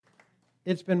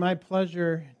It's been my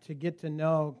pleasure to get to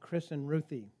know Chris and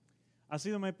Ruthie, Ha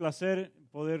sido mi placer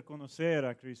poder conocer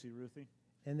a Chris y Ruthie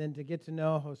and then to get to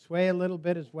know Josue a little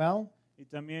bit as well. y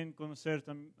también conocer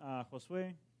a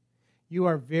Josué. You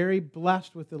are very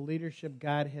blessed with the leadership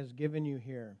God has given you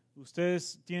here.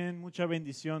 Ustedes tienen mucha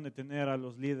bendición de tener a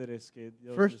los líderes que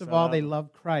Dios First les of ha all, they dado.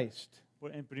 love Christ.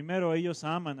 En primero, ellos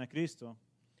aman a Cristo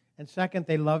And second,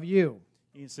 they love you.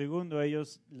 y en segundo,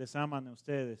 ellos les aman a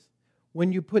ustedes.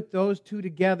 When you put those two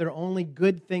together, only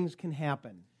good things can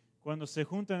happen. Cuando se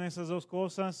juntan esas dos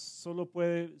cosas, solo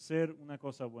puede ser una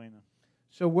cosa buena.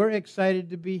 So we're excited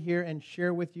to be here and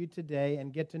share with you today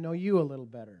and get to know you a little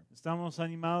better. Estamos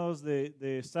animados de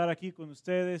estar aquí con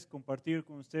ustedes, compartir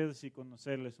con ustedes y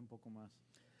conocerles un poco más.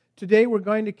 Today we're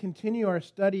going to continue our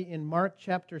study in Mark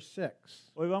chapter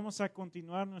 6. Hoy vamos a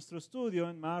continuar nuestro estudio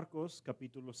en Marcos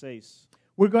capítulo 6.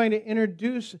 We're going to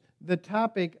introduce the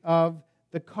topic of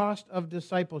the cost of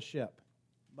discipleship.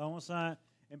 Vamos a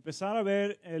empezar a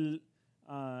ver el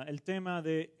tema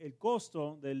del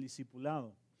costo del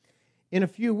discipulado. In a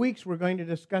few weeks, we're going to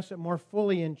discuss it more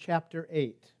fully in chapter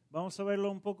 8. Vamos a verlo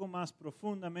un poco más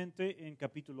profundamente en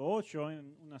capítulo 8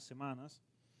 en unas semanas.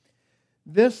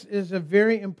 This is a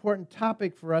very important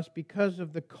topic for us because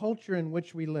of the culture in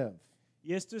which we live.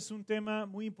 Y este es un tema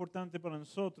muy importante para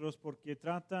nosotros porque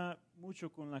trata mucho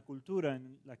con la cultura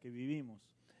en la que vivimos.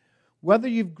 Whether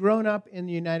you've grown up in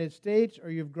the United States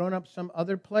or you've grown up some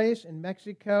other place in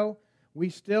Mexico, we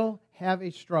still have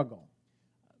a struggle.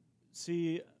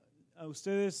 Si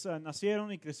ustedes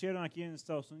nacieron y crecieron aquí en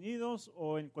Estados Unidos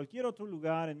o en cualquier otro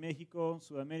lugar en México,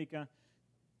 Sudamérica,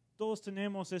 todos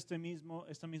tenemos esta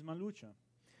misma lucha.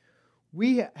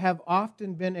 We have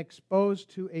often been exposed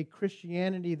to a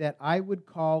Christianity that I would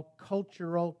call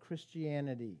cultural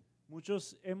Christianity.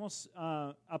 Muchos hemos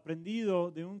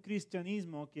aprendido de un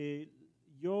cristianismo que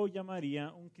yo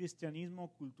llamaría un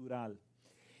cristianismo cultural.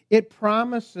 It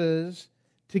promises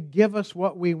to give us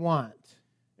what we want.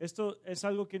 Esto es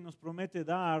algo que nos promete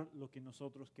dar lo que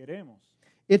nosotros queremos.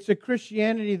 It's a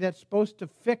Christianity that's supposed to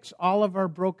fix all of our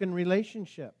broken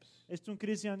relationships. Es un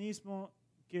cristianismo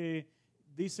que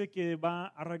dice que va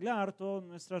a arreglar todas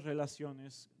nuestras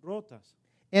relaciones rotas.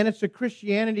 And it's a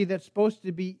Christianity that's supposed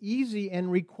to be easy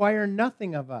and require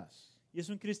nothing of us. Y es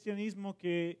un cristianismo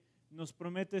que nos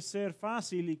promete ser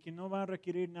fácil y que no va a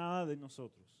requerir nada de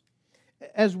nosotros.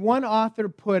 As one author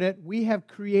put it, we have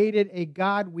created a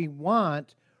God we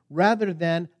want rather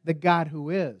than the God who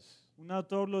is. Un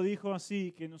autor lo dijo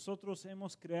así, que nosotros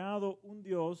hemos creado un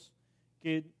Dios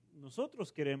que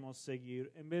nosotros queremos seguir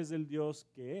en vez del Dios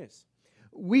que es.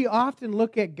 We often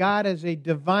look at God as a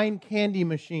divine candy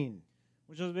machine.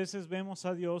 Muchas veces vemos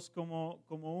a Dios como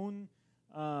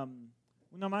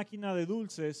una máquina de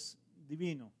dulces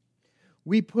divino.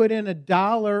 We put in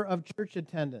 $1 of church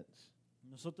attendance.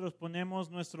 Nosotros ponemos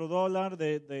nuestro dólar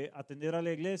de atender a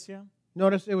la iglesia.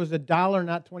 Notice it was $1,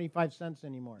 not 25 cents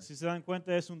anymore. Si se dan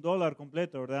cuenta es un dólar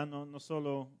completo, ¿verdad? No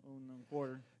solo un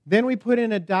quarter. Then we put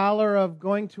in $1 of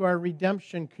going to our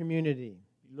redemption community.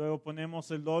 Y luego ponemos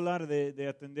el dólar de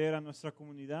atender a nuestra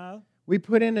comunidad. We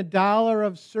put in $1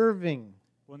 of serving.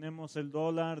 Ponemos el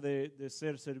dólar de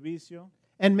ser servicio.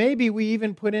 And maybe we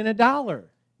even put in $1.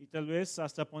 Y tal vez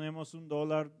hasta ponemos un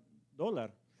dólar.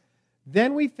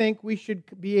 Then we think we should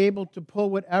be able to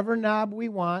pull whatever knob we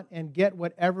want and get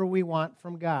whatever we want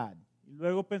from God. Y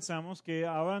luego pensamos que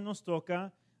ahora nos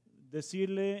toca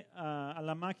decirle a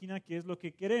la máquina qué es lo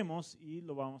que queremos y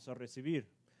lo vamos a recibir.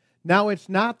 Now, it's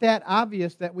not that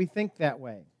obvious that we think that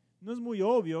way No es muy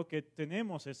obvio que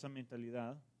tenemos esa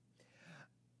mentalidad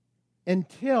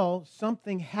until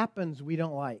something happens we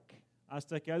don't like,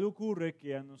 hasta que algo ocurre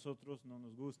que a nosotros no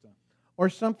nos gusta. or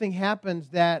something happens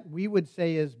that we would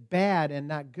say is bad and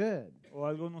not good. O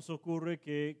algo nos ocurre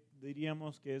que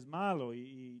diríamos que es malo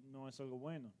y no es algo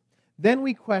bueno. Then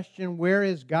we question, where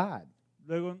is God?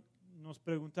 Luego nos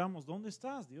preguntamos, ¿dónde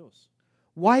estás, Dios?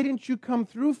 Why didn't you come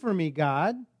through for me,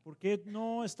 God? ¿Por qué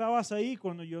no estabas ahí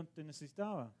cuando yo te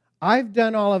necesitaba? I've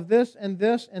done all of this and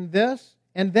this and this,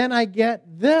 and then I get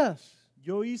this.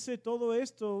 Yo hice todo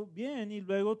esto bien y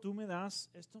luego tú me das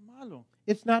esto malo.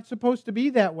 It's not supposed to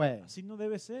be that way. Así no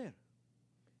debe ser.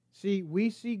 See, we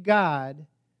see God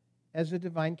as a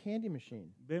divine candy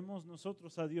machine. Vemos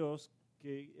nosotros a Dios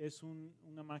que es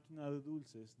una máquina de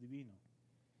dulces divino.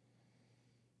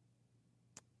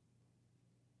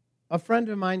 A friend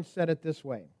of mine said it this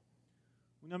way.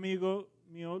 Un amigo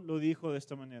mío lo dijo de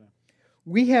esta manera.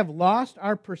 We have lost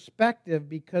our perspective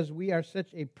because we are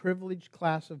such a privileged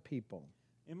class of people.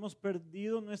 Hemos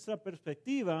perdido nuestra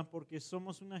perspectiva porque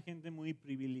somos una gente muy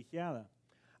privilegiada.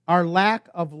 Our lack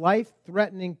of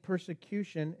life-threatening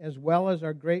persecution, as well as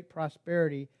our great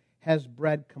prosperity, has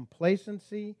bred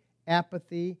complacency,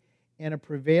 apathy, and a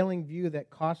prevailing view that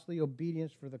costly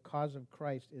obedience for the cause of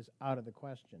Christ is out of the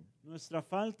question. Nuestra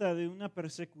falta de una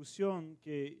persecución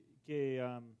que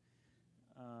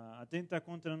atenta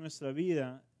contra nuestra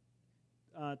vida,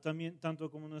 también tanto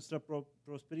como nuestra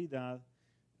prosperidad,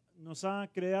 nos ha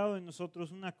creado en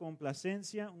nosotros una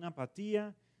complacencia, una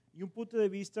apatía y un punto de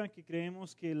vista que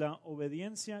creemos que la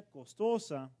obediencia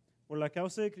costosa por la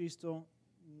causa de Cristo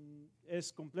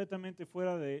es completamente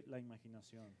fuera de la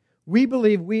imaginación. We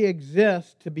believe we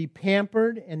exist to be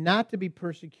pampered and not to be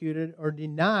persecuted or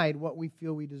denied what we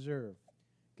feel we deserve.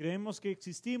 Creemos que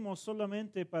existimos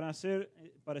solamente para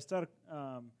estar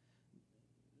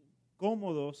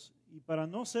cómodos y para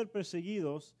no ser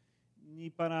perseguidos ni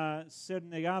para ser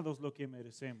negados lo que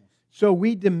merecemos. So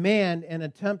we demand and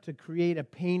attempt to create a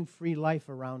pain-free life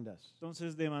around us.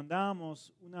 Entonces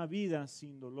demandamos una vida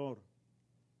sin dolor.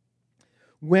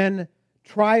 When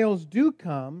trials do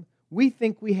come, we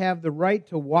think we have the right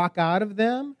to walk out of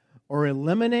them or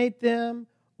eliminate them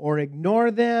or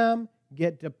ignore them,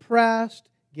 get depressed,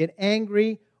 get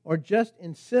angry, or just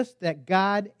insist that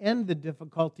God end the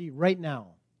difficulty right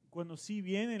now. Cuando sí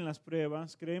vienen las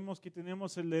pruebas, creemos que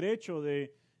tenemos el derecho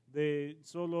de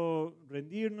solo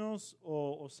rendirnos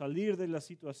o salir de la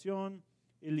situación,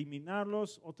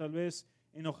 eliminarlos o tal vez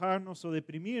enojarnos o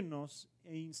deprimirnos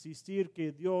e insistir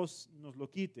que Dios nos lo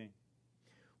quite.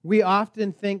 We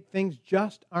often think things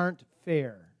just aren't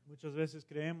fair. Muchas veces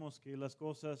creemos que las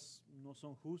cosas no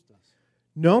son justas.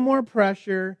 No more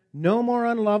pressure, no more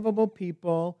unlovable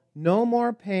people, no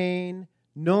more pain,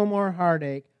 no more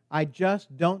heartache. I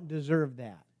just don't deserve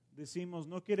that. Decimos,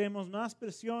 no queremos más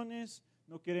presiones,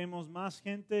 no queremos más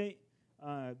gente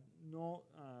no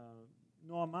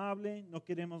amable, no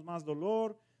queremos más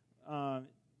dolor,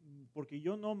 porque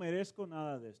yo no merezco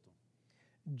nada de esto.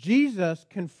 Jesus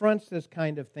confronts this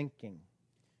kind of thinking.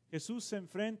 Jesús se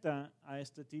enfrenta a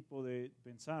este tipo de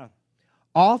pensar.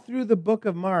 All through the book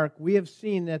of Mark, we have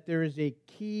seen that there is a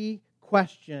key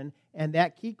question, and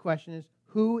that key question is,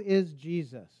 who is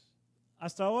Jesus?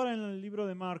 Hasta ahora en el libro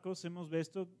de Marcos hemos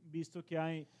visto que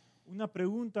hay una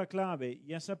pregunta clave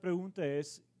y esa pregunta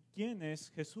es, ¿quién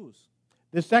es Jesús?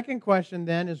 The second question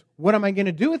then is, what am I going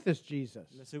to do with this Jesus?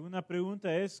 La segunda pregunta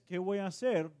es, ¿qué voy a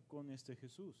hacer con este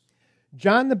Jesús?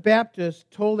 John the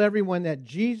Baptist told everyone that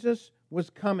Jesus was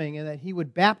coming and that he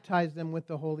would baptize them with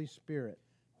the Holy Spirit.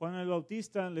 Juan el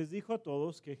Bautista les dijo a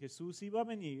todos que Jesús iba a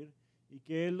venir y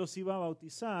que Él los iba a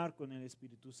bautizar con el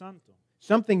Espíritu Santo.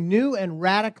 Something new and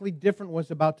radically different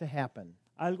was about to happen.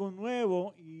 Algo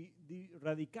nuevo y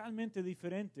radicalmente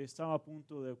diferente estaba a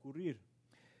punto de ocurrir.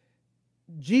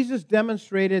 Jesus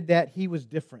demonstrated that he was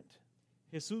different.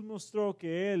 Jesús mostró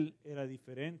que Él era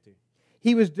diferente.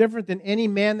 He was different than any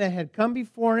man that had come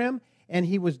before him, and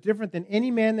he was different than any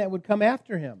man that would come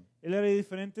after him. Él era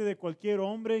diferente de cualquier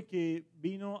hombre que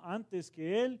vino antes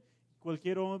que Él,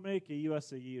 cualquier hombre que iba a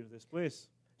seguir después.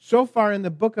 So far in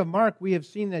the book of Mark, we have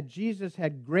seen that Jesus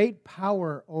had great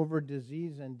power over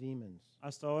disease and demons.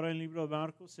 Hasta ahora en el libro de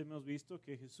Marcos hemos visto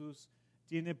que Jesús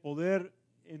tiene poder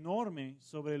enorme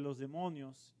sobre los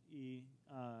demonios y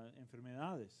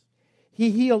enfermedades.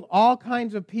 He healed all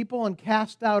kinds of people and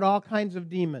cast out all kinds of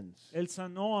demons. Él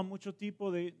sanó a muchos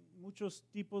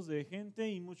tipos de gente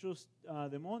y muchos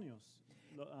demonios.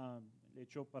 Le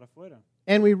echó para afuera.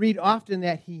 And we read often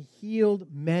that he healed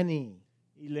many.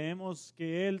 Y leemos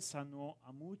que Él sanó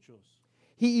a muchos.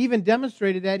 He even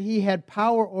demonstrated that he had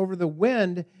power over the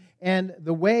wind and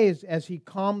the waves as he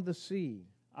calmed the sea.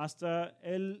 Hasta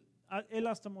él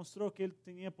hasta mostró que Él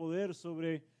tenía poder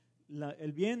sobre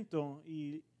el viento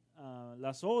y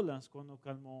las olas cuando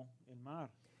calmó el mar.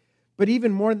 But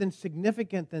even more than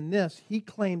significant than this, he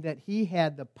claimed that he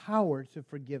had the power to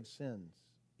forgive sins.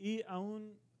 Y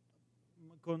aún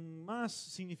con más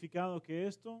significado que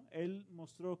esto, Él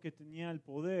mostró que tenía el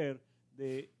poder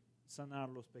de sanar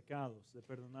los pecados, de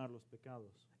perdonar los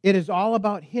pecados. It is all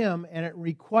about him, and it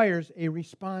requires a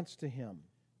response to him.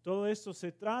 Todo esto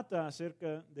se trata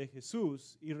acerca de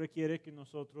Jesús y requiere que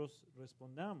nosotros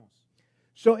respondamos.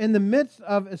 So in the midst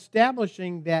of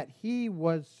establishing that he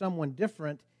was someone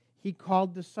different, he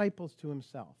called disciples to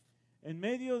himself. En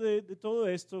medio de todo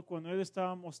esto, cuando Él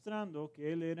estaba mostrando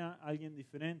que Él era alguien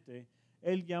diferente,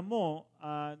 Él llamó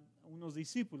a unos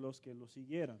discípulos que lo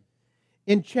siguieran.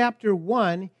 In chapter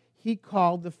 1, he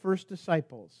called the first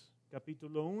disciples.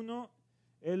 Capítulo 1,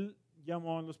 Él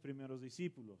llamó a los primeros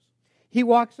discípulos. He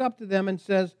walks up to them and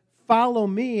says, "Follow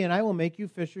me, and I will make you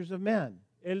fishers of men."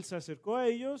 Él se acercó a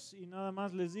ellos y nada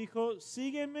más les dijo,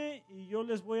 sígueme y yo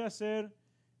les voy a hacer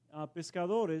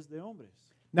pescadores de hombres.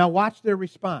 Now watch their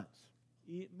response.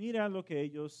 Y mira lo que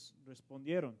ellos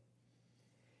respondieron.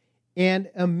 And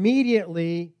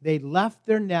immediately they left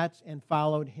their nets and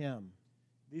followed him.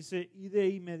 Dice, y de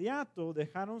inmediato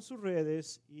dejaron sus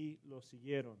redes y lo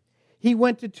siguieron. He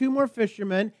went to two more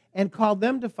fishermen and called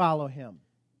them to follow him.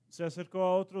 Se acercó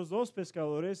a otros dos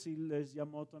pescadores y les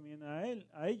llamó también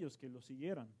a ellos que lo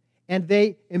siguieran. And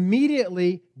they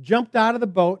immediately jumped out of the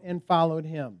boat and followed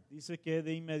him. Dice que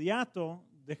de inmediato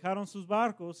dejaron sus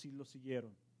barcos y lo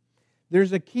siguieron.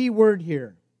 There's a key word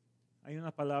here. Hay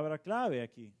una palabra clave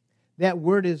aquí. That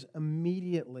word is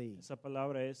immediately. Esa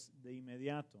palabra es de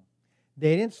inmediato.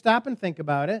 They didn't stop and think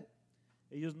about it.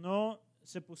 Ellos no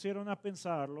se pusieron a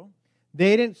pensarlo.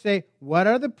 They didn't say, what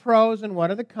are the pros and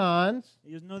what are the cons?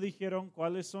 Ellos no dijeron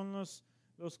cuáles son las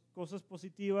cosas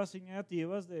positivas y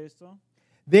negativas de esto.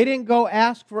 They didn't go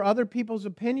ask for other people's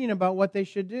opinion about what they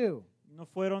should do. No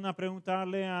fueron a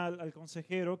preguntarle al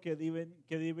consejero qué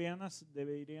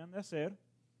deberían de hacer.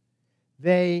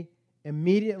 They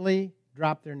immediately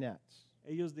dropped their nets.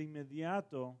 Ellos de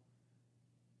inmediato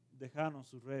dejaron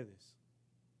sus redes.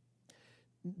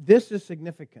 This is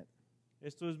significant.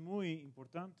 Esto es muy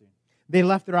importante. They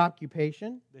left their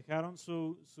occupation. Dejaron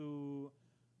su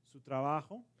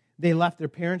trabajo, They left their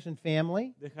parents and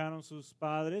family. dejaron sus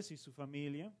padres y su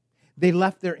familia, They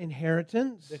left their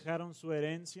inheritance. dejaron su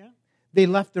herencia, They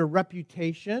left their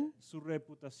reputation. su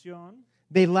reputación,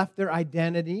 They left their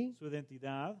identity. su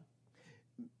identidad,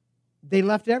 They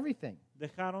left everything.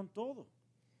 dejaron todo.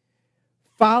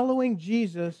 Following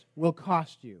Jesus will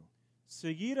cost you.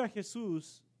 Seguir a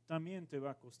Jesús también te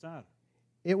va a costar.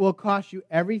 It will cost you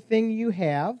everything you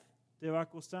have, Te va a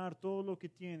costar todo lo que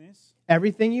tienes,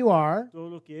 everything you are, todo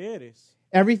lo que eres,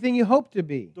 everything you hope to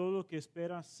be. todo lo que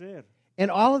esperas ser.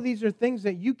 And all of these are things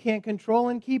that you can't control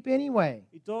and keep anyway.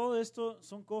 Y todo esto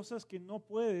son cosas que no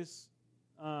puedes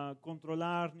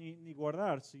controlar ni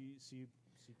guardar si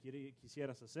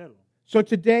quisieras hacerlo. So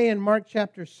today in Mark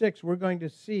chapter 6, we're going to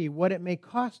see what it may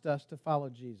cost us to follow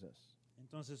Jesus.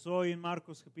 Entonces hoy en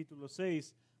Marcos capítulo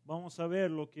 6 vamos a ver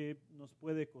lo que nos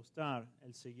puede costar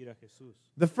el seguir a Jesús.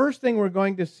 The first thing we're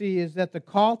going to see is that the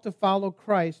call to follow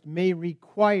Christ may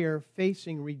require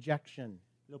facing rejection.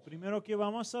 Lo primero que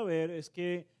vamos a ver es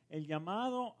que el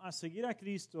llamado a seguir a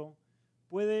Cristo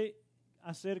puede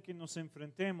hacer que nos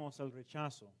enfrentemos al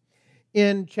rechazo.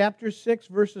 In chapter 6,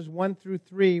 verses 1 through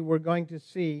 3, we're going to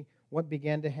see what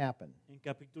began to happen. En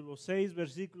capítulo 6,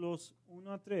 versículos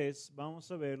 1 a 3, vamos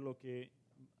a ver lo que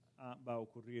va a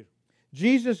ocurrir.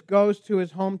 Jesus goes to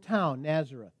his hometown,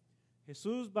 Nazareth.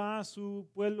 Jesús va a su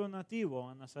pueblo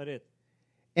nativo, a Nazaret.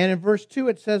 And in verse 2,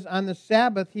 it says, on the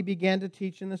Sabbath, he began to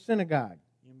teach in the synagogue.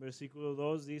 Y en versículo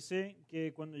 2 dice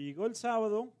que cuando llegó el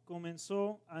sábado,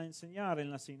 comenzó a enseñar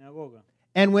en la sinagoga.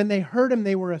 And when they heard him,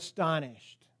 they were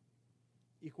astonished.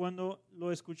 Y cuando lo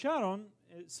escucharon,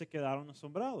 se quedaron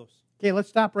asombrados. Okay, let's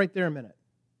stop right there a minute.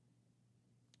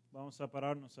 Vamos a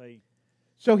pararnos ahí.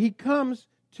 So he comes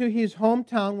to his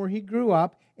hometown where he grew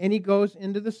up, and he goes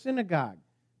into the synagogue.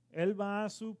 Él va a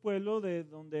su pueblo de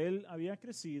donde él había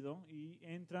crecido y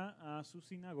entra a su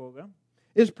sinagoga.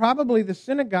 It's probably the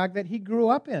synagogue that he grew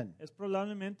up in. Es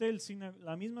probablemente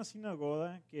la misma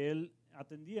sinagoga que él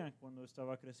atendía cuando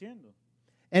estaba creciendo.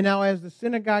 And now as the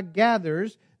synagogue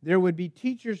gathers, there would be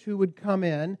teachers who would come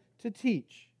in to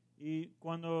teach. Y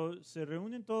cuando se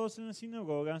reúnen todos en la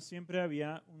sinagoga, siempre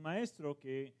había un maestro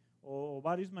o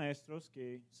varios maestros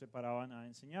que se paraban a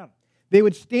enseñar. They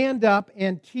would stand up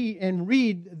and teach and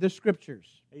read the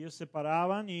scriptures. Ellos se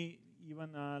paraban y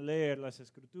iban a leer las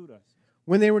escrituras.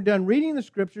 When they were done reading the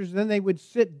scriptures, then they would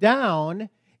sit down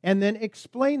and then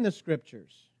explain the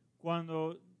scriptures.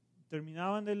 Cuando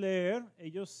terminaban de leer,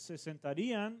 ellos se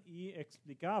sentarían y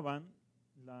explicaban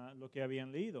lo que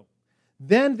habían leído.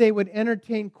 Then they would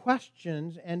entertain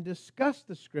questions and discuss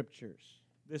the scriptures.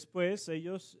 Después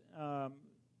ellos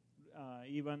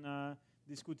iban a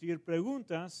discutir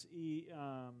preguntas y,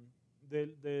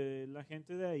 de la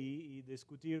gente de ahí y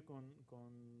discutir con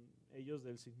ellos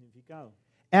del significado.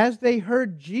 As they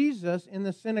heard Jesus in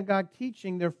the synagogue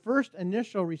teaching, their first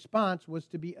initial response was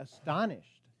to be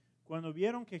astonished. Cuando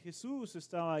vieron que Jesús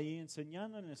estaba ahí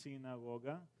enseñando en la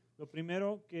sinagoga, lo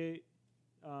primero que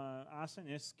hacen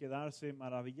es quedarse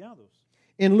maravillados.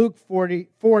 In Luke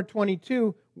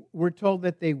 4:22, we're told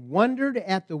that they wondered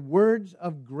at the words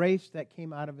of grace that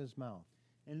came out of his mouth.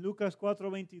 En Lucas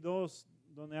 4:22,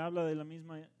 donde habla de la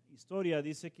misma historia,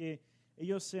 dice que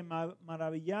ellos se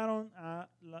maravillaron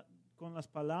con las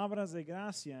palabras de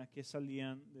gracia que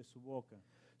salían de su boca.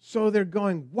 So they're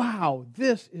going, wow,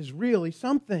 this is really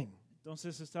something.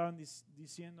 Entonces estaban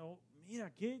diciendo,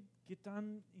 mira, qué ¿Qué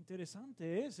tan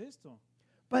interesante es esto?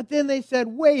 But then they said,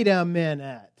 wait a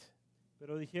minute.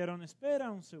 Pero dijeron,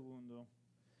 espera un segundo.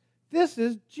 This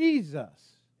is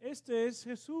Jesus. Este es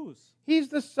Jesús, He's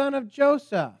the son of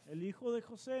Joseph. el hijo de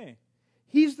José.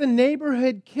 He's the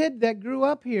neighborhood kid that grew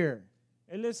up here.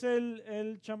 Él es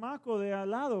el chamaco de al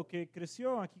lado que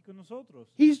creció aquí con nosotros.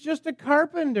 He's just a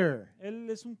carpenter. Él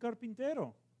es un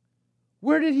carpintero.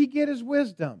 Where did he get his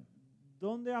wisdom?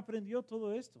 ¿Dónde aprendió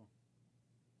todo esto?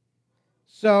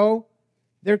 So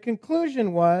their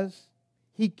conclusion was,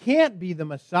 he can't be the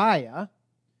Messiah.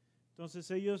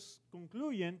 Entonces ellos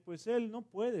concluyen, pues él no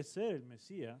puede ser el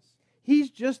Mesías.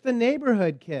 He's just the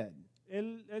neighborhood kid.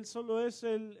 Él solo es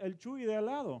el Chuy de al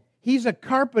lado. He's a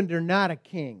carpenter, not a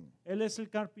king. Él es el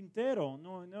carpintero,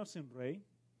 no es un rey.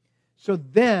 So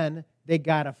then they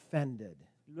got offended.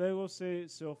 Luego se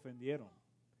ofendieron.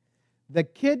 The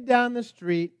kid down the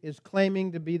street is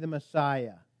claiming to be the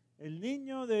Messiah. El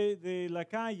niño de la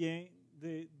calle,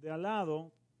 de al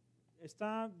lado,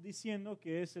 está diciendo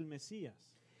que es el Mesías.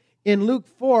 In Luke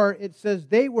 4, it says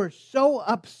they were so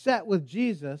upset with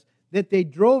Jesus that they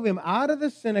drove him out of the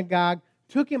synagogue,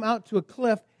 took him out to a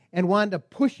cliff, and wanted to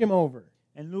push him over.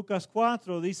 En Lucas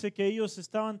 4 dice que ellos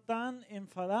estaban tan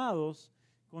enfadados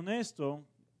con esto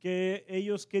que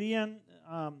ellos querían,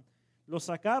 lo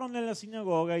sacaron de la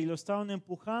sinagoga y lo estaban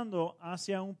empujando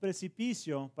hacia un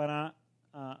precipicio para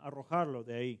arrojarlo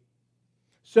de ahí.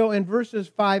 So in verses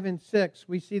 5 and 6,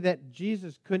 we see that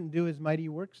Jesus couldn't do his mighty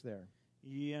works there.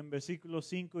 Y en versículos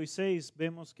 5 y 6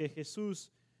 vemos que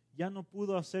Jesús ya no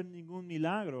pudo hacer ningún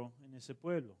milagro en ese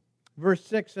pueblo. Verse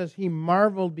 6 says, he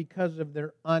marveled because of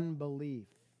their unbelief.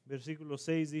 Versículo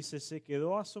 6 dice, se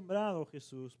quedó asombrado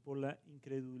Jesús por la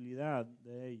incredulidad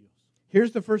de ellos.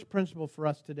 Here's the first principle for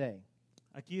us today.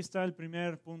 Aquí está el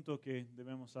primer punto que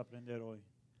debemos aprender hoy.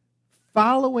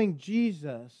 Following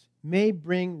Jesus may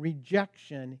bring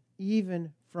rejection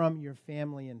even from your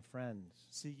family and friends.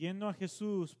 Siguiendo a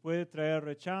Jesús puede traer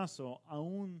rechazo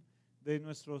aún de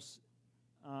nuestros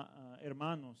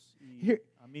hermanos y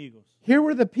amigos. Here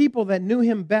were the people that knew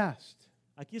him best,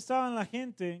 Aquí estaban la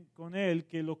gente con él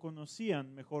que lo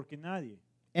conocían mejor que nadie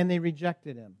and they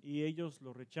rejected him. y ellos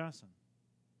lo rechazan.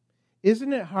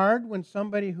 Isn't it hard when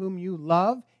somebody whom you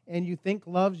love and you think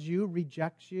loves you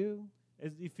rejects you?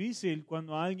 Es difícil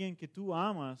cuando alguien que tú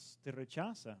amas te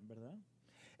rechaza, ¿verdad?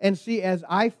 And see, as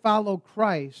I follow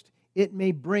Christ, it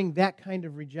may bring that kind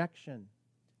of rejection.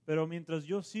 Pero mientras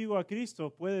yo sigo a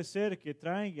Cristo, puede ser que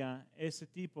traiga ese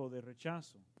tipo de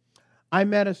rechazo. I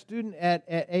met a student at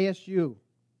ASU.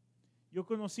 Yo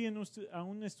conocí a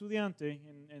un estudiante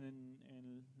en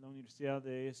la Universidad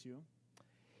de ASU.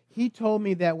 He told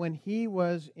me that when he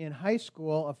was in high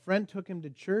school, a friend took him to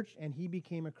church and he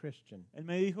became a Christian. Él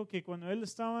me dijo que cuando él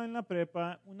estaba en la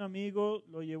prepa, un amigo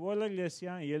lo llevó a la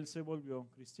iglesia y él se volvió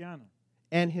cristiano.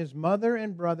 And his mother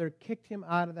and brother kicked him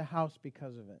out of the house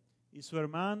because of it. Y su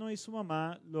hermano y su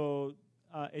mamá lo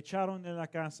echaron de la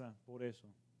casa por eso.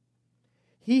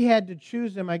 He had to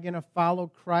choose, am I going to follow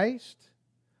Christ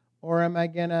or am I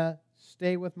going to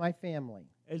stay with my family?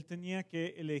 Él tenía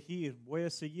que elegir, ¿voy a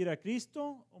seguir a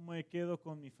Cristo o me quedo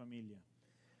con mi familia?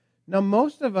 Now,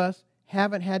 most of us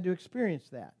haven't had to experience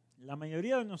that. La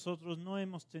mayoría de nosotros no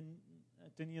hemos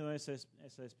tenido esa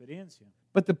experiencia.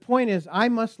 But the point is, I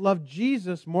must love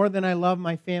Jesus more than I love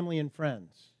my family and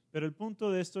friends. Pero el punto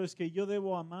de esto es que yo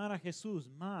debo amar a Jesús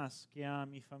más que a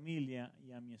mi familia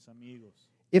y a mis amigos.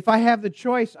 If I have the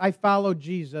choice, I follow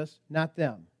Jesus, not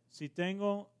them. Si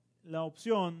tengo la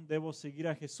opción, debo seguir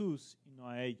a Jesús y no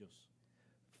a ellos.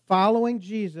 Following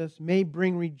Jesus may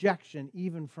bring rejection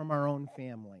even from our own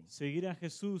family. Seguir a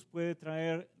Jesús puede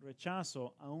traer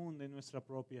rechazo aún de nuestra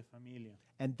propia familia.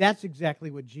 And that's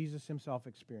exactly what Jesus himself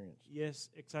experienced. Y es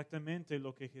exactamente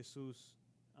lo que Jesús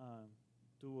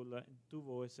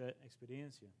tuvo esa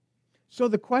experiencia. So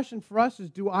the question for us is,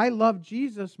 do I love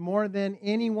Jesus more than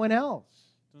anyone else?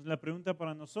 Entonces la pregunta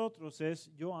para nosotros es,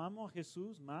 ¿yo amo a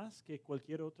Jesús más que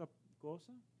cualquier otra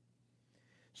cosa?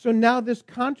 So now this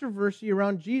controversy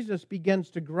around Jesus begins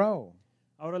to grow.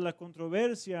 Ahora la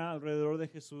controversia alrededor de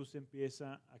Jesús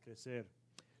empieza a crecer.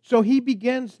 So he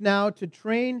begins now to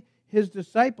train his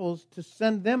disciples to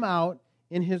send them out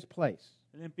in his place.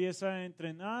 Él empieza a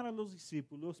entrenar a los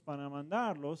discípulos para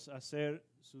mandarlos a hacer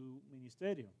su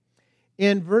ministerio.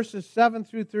 In verses 7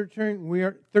 through 13,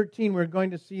 we're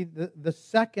going to see the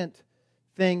second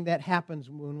thing that happens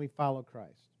when we follow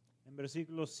Christ. En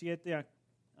versículos 7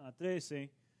 a 13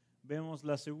 vemos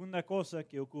la segunda cosa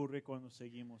que ocurre cuando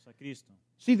seguimos a Cristo.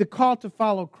 See, the call to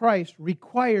follow Christ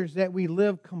requires that we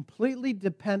live completely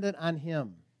dependent on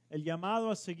Him. El llamado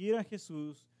a seguir a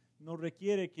Jesús no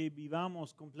requiere que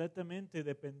vivamos completamente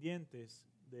dependientes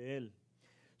de Él.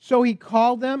 So he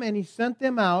called them and he sent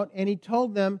them out and he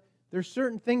told them, there's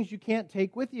certain things you can't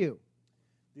take with you.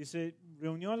 Dice,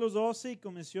 reunió a los 12 y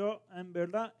comenzó en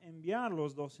verdad a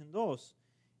enviarlos dos en dos.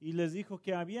 Y les dijo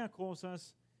que había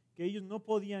cosas que ellos no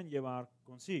podían llevar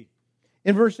consigo.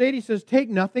 In verse 8 he says, take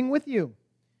nothing with you.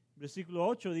 Versículo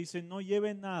 8 dice, no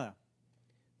lleven nada,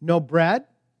 No bread,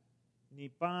 ni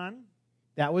pan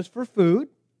that was for food.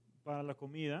 para la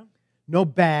comida, No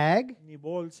bag. ni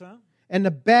bolsa. And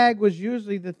the bag was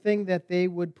usually the thing that they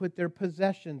would put their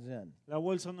possessions in. La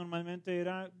bolsa normalmente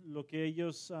era lo que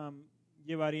ellos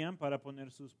llevarían para poner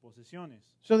sus posesiones.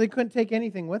 So they couldn't take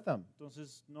anything with them.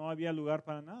 Entonces no había lugar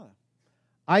para nada.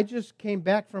 I just came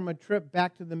back from a trip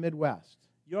back to the Midwest.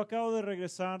 Yo acabo de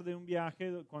regresar de un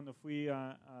viaje cuando fui al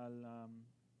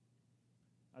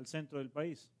centro del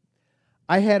país.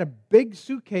 I had a big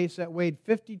suitcase that weighed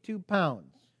 52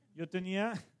 pounds. Yo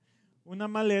tenía una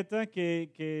maleta que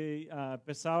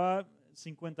pesaba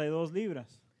 52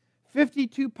 libras.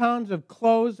 52 pounds of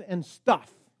clothes and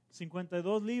stuff,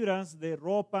 52 libras de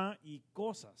ropa y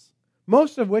cosas.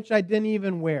 most of which I didn't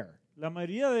even wear. La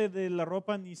mayoría de la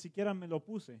ropa ni siquiera me lo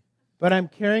puse, But I'm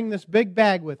carrying this big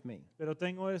bag with me. pero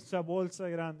tengo esa bolsa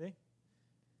grande.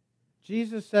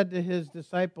 Jesus said to his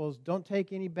disciples, don't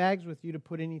take any bags with you to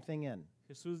put anything in.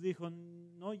 Jesús dijo,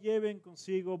 no lleven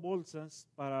consigo bolsas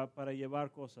para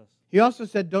llevar cosas. He also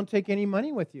said, don't take any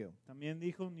money with you. También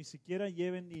dijo, ni siquiera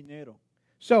lleven dinero.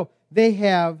 So they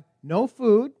have no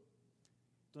food.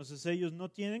 Entonces ellos no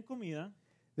tienen comida,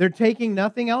 They're taking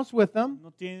nothing else with them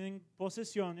no tienen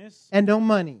posesiones, and no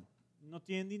money. no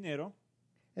tienen dinero.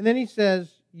 And then he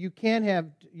says, you can't have,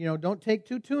 don't take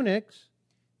 2 tunics.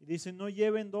 Y dice, no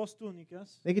lleven dos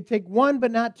túnicas. They could take 1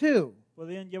 but not 2.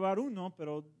 Podían llevar uno,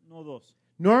 pero no dos.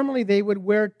 Normally they would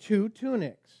wear 2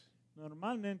 tunics.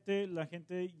 Normalmente la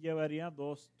gente llevaría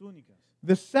dos túnicas.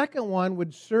 The second one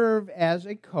would serve as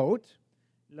a coat,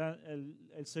 La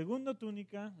segunda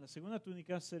túnica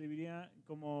serviría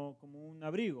como un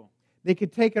abrigo. they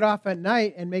could take it off at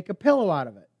night and make a pillow out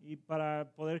of it. Y para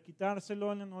poder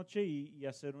quitárselo en la noche y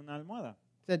hacer una almohada.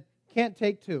 Said, can't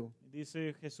take 2.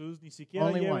 Dice Jesús, ni siquiera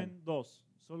Only lleven one. dos,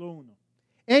 solo uno.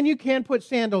 And you can put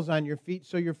sandals on your feet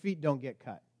so your feet don't get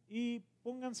cut. Y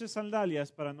pónganse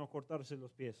sandalias para no cortarse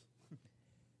los pies.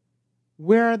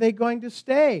 Where are they going to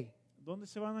stay? ¿Dónde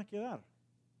se van a quedar?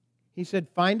 He said,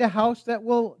 find a house that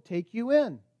will take you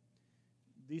in.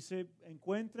 Dice,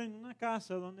 encuentren una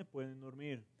casa donde pueden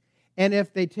dormir. And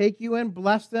if they take you in,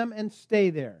 bless them and stay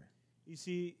there. Y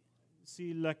si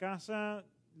la casa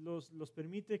los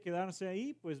permite quedarse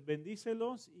ahí, pues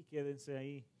bendícelos y quédense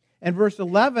ahí. And verse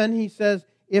 11, he says,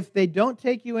 if they don't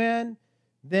take you in,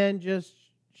 then just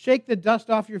shake the dust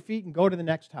off your feet and go to the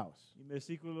next house. Y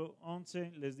versículo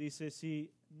 11 les dice,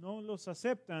 si no los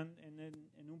aceptan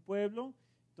en un pueblo,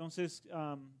 entonces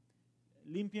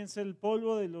límpiense el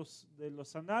polvo de los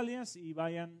sandalias y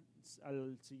vayan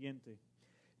al siguiente.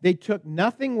 They took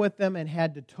nothing with them and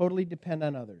had to totally depend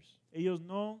on others. Ellos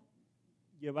no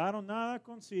llevaron nada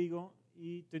consigo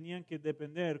y tenían que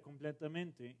depender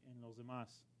completamente en los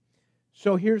demás.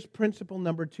 So here's principle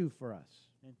number 2 for us.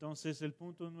 Entonces el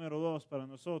punto número 2 para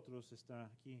nosotros está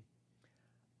aquí.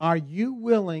 Are you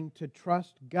willing to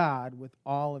trust God with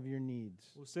all of your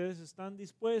needs? Ustedes están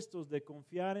dispuestos de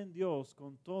confiar en Dios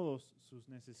con todas sus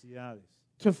necesidades.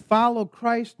 To follow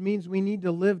Christ means we need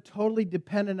to live totally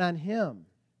dependent on Him.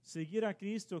 Seguir a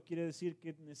Cristo quiere decir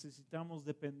que necesitamos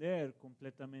depender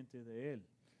completamente de Él.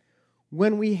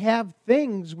 When we have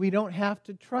things, we don't have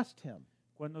to trust Him.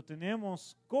 Cuando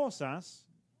tenemos cosas,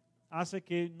 hace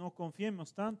que no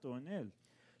confiemos tanto en Él.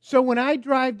 So when I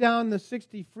drive down the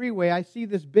 60 freeway, I see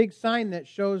this big sign that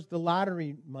shows the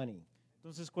lottery money.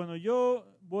 Entonces, cuando yo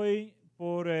voy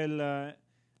por la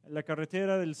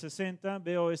carretera del 60,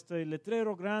 veo este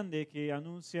letrero grande que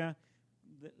anuncia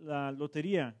la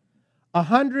lotería.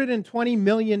 $120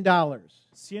 million.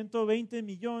 120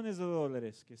 millones de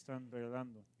dólares que están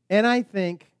regalando. And I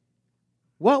think,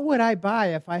 what would I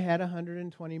buy if I had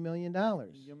 $120 million?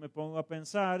 Y yo me pongo a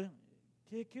pensar,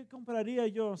 ¿qué compraría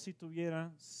yo si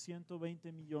tuviera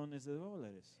 120 millones de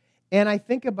dólares? And I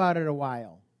think about it a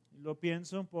while. Lo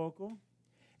pienso un poco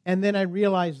And then I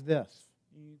realize this.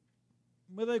 y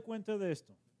me doy cuenta de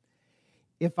esto.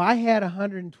 If I had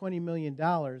 $120 million,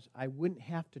 I wouldn't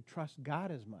have to trust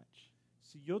God as much.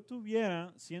 Si yo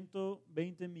tuviera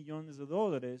 120 millones de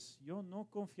dólares, yo no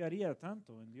confiaría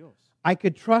tanto en Dios. I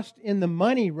could trust in the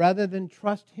money rather than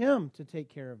trust Him to take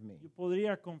care of me. Yo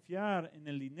podría confiar en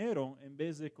el dinero en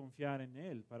vez de confiar en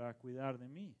Él para cuidar de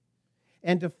mí.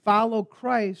 And to follow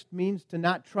Christ means to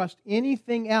not trust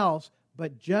anything else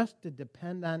but just to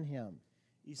depend on Him.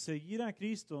 Y seguir a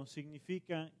Cristo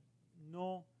significa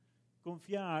no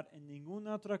confiar en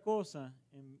ninguna otra cosa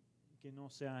que no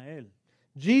sea Él.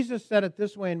 Jesus said it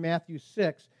this way in Matthew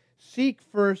 6, "Seek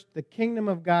first the kingdom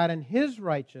of God and His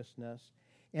righteousness,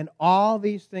 and all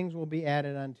these things will be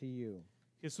added unto you."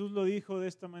 Jesús lo dijo de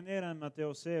esta manera en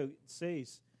Mateo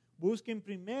 6. Busquen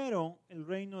primero el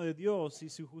reino de Dios y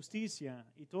su justicia,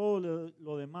 y todo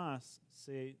lo demás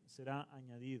será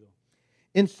añadido.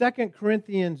 In 2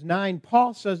 Corinthians 9,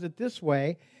 Paul says it this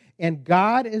way, "And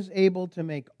God is able to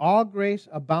make all grace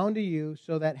abound to you,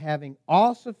 so that having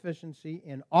all sufficiency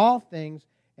in all things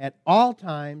at all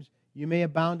times, you may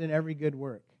abound in every good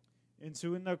work." En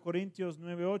 2 Corintios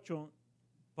 9:8,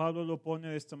 Pablo lo pone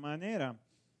de esta manera.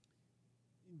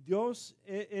 Dios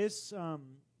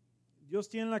Dios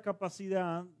tiene la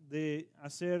capacidad de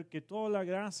hacer que toda la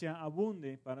gracia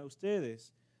abunde para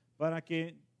ustedes, para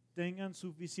que tengan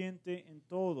suficiente en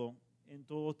todo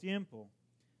tiempo,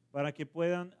 para que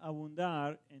puedan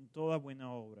abundar en toda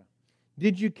buena obra.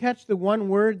 Did you catch the one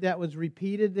word that was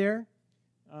repeated there?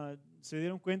 ¿Se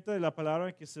dieron cuenta de la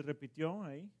palabra que se repitió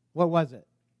ahí? What was it?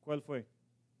 ¿Cuál fue?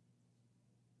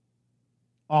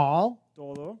 All,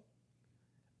 Todo,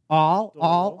 all,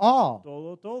 todo,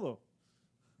 all. todo.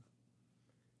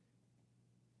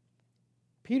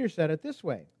 Peter said it this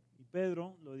way, Y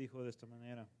Pedro lo dijo de esta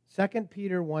manera. 2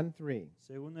 Peter 1:3.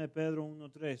 Segunda de Pedro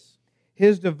 1:3.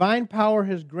 His divine power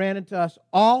has granted to us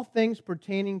all things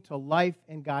pertaining to life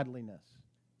and godliness.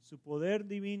 Su poder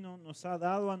divino nos ha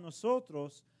dado a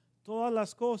nosotros todas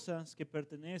las cosas que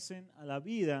pertenecen a la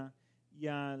vida y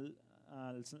a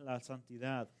la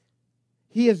santidad.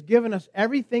 He has given us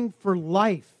everything for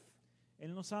life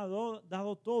Él nos ha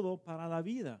dado todo para la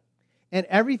vida and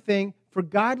everything for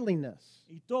godliness.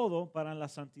 y todo para la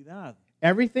santidad,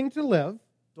 Everything to live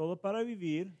todo para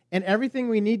vivir and everything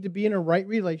we need to be in a right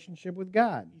relationship with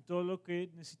God. y todo lo que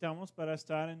necesitamos para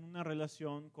estar en una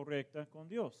relación correcta con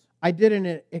Dios. I did an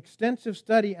extensive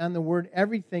study on the word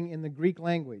everything in the Greek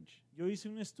language. Yo hice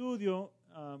un estudio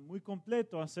muy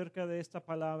completo acerca de esta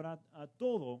palabra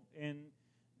todo en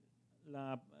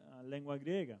la lengua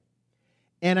griega.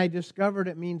 And I discovered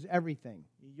it means everything.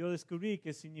 Y yo descubrí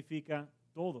que significa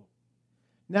todo.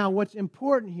 Now, what's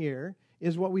important here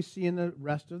is what we see in the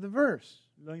rest of the verse.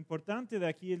 Lo importante de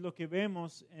aquí es lo que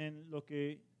vemos en lo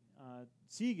que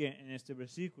sigue en este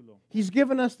versículo. He's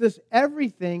given us this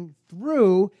everything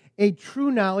through a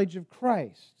true knowledge of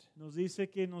Christ. Nos dice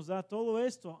que nos da todo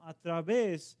esto a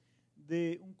través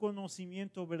de un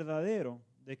conocimiento verdadero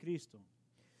de Cristo.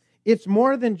 It's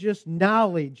more than just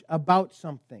knowledge about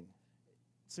something.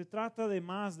 Se trata de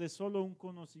más de solo un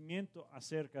conocimiento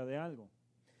acerca de algo.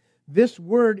 This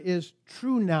word is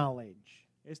true knowledge.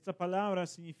 Esta palabra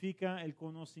significa el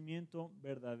conocimiento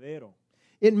verdadero.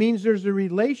 It means there's a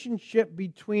relationship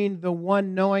between the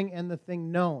one knowing and the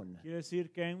thing known. Quiere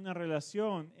decir que hay una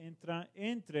relación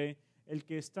entre el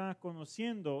que está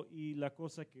conociendo y la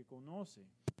cosa que conoce.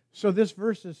 So this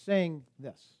verse is saying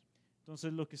this.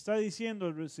 Entonces lo que está diciendo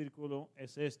el versículo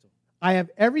es esto. I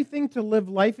have everything to live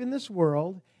life in this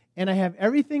world, and I have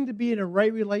everything to be in a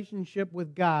right relationship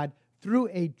with God through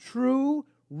a true,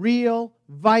 real,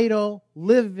 vital,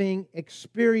 living,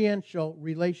 experiential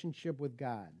relationship with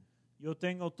God. Yo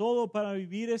tengo todo para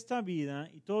vivir esta vida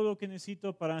y todo lo que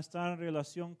necesito para estar en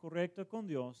relación correcta con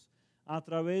Dios a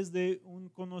través de un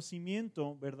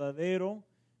conocimiento verdadero,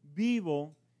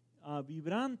 vivo,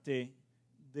 vibrante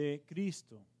de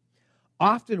Cristo.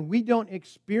 Often we don't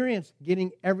experience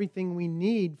getting everything we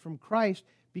need from Christ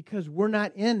because we're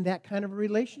not in that kind of a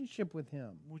relationship with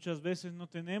Him. Muchas veces no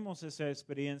tenemos esa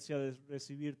experiencia de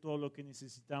recibir todo lo que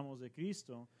necesitamos de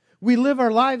Cristo We live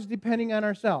our lives depending on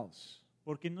ourselves.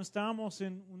 porque no estamos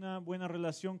en una buena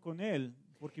relación con Él,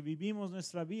 porque vivimos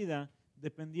nuestra vida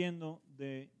dependiendo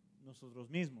de nosotros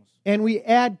mismos. And we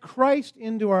add Christ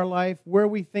into our life where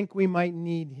we think we might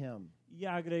need Him. Y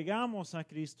agregamos a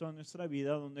Cristo a nuestra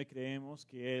vida donde creemos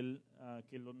que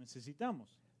que lo necesitamos.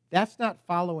 That's not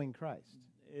following Christ.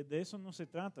 De eso no se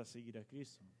trata, seguir a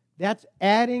Cristo. That's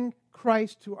adding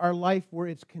Christ to our life where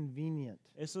it's convenient.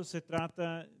 Eso se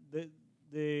trata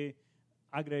de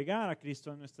agregar a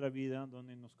Cristo a nuestra vida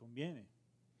donde nos conviene.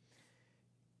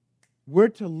 We're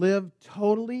to live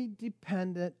totally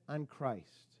dependent on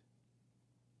Christ.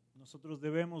 Nosotros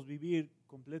debemos vivir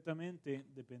completamente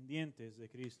dependientes de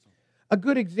Cristo. A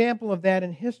good example of that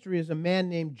in history is a man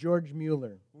named George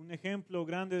Mueller. Un ejemplo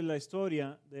grande de la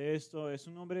historia de esto es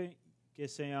un hombre que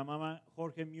se llamaba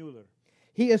Jorge Müller.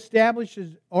 He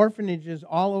establishes orphanages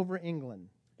all over England.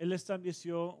 Él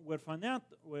estableció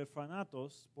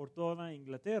huerfanatos por toda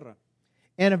Inglaterra.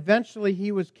 And eventually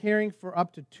he was caring for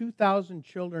up to 2,000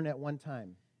 children at one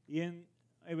time. Y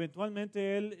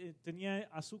eventualmente él tenía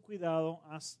a su cuidado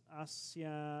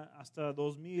hacia hasta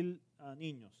 2,000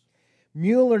 niños.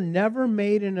 Mueller never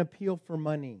made an appeal for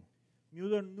money.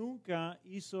 Müller nunca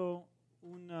hizo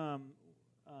una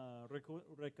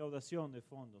recaudación de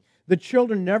fondos, The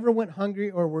children never went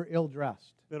hungry or were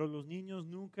ill-dressed. pero los niños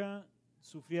nunca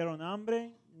sufrieron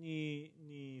hambre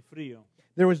ni frío.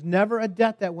 There was never a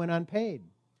debt that went unpaid.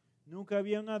 Nunca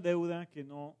había una deuda que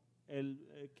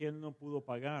él no pudo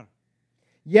pagar.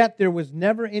 Yet there was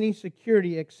never any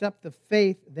security except the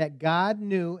faith that God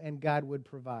knew and God would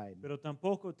provide. Pero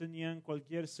tampoco tenían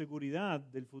cualquier seguridad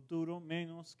del futuro,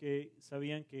 menos que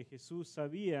sabían que Jesús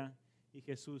sabía y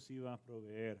Jesús iba a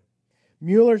proveer.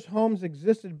 Mueller's homes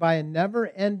existed by a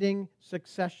never-ending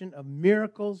succession of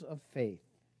miracles of faith.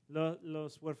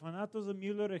 Los huerfanatos de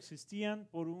Müller existían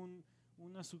por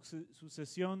una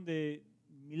sucesión de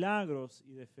milagros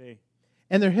y de fe.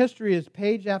 And their history is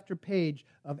page after page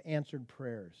of answered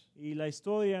prayers. Y la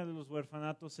historia de los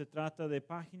huerfanatos se trata de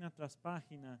página tras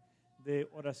página de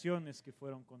oraciones que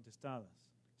fueron contestadas.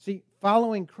 See,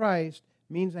 following Christ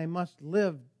means I must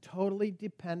live totally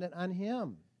dependent on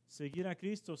Him. Seguir a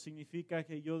Cristo significa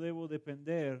que yo debo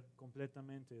depender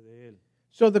completamente de Él.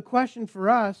 So the question for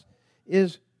us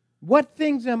is, what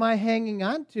things am I hanging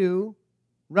on to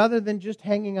rather than just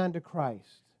hanging on to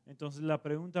Christ? Entonces la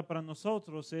pregunta para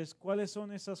nosotros es, ¿cuáles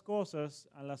son esas cosas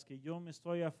a las que yo me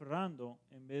estoy aferrando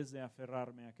en vez de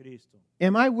aferrarme a Cristo?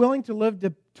 Am I willing to live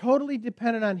totally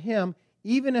dependent on Him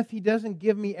even if He doesn't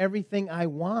give me everything I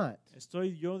want?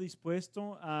 ¿Estoy yo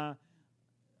dispuesto a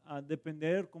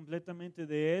depender completamente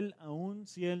de Él, aun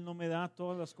si Él no me da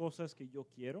todas las cosas que yo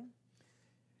quiero?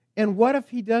 And what if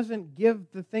He doesn't give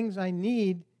the things I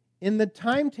need in the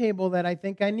timetable that I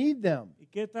think I need them? ¿Y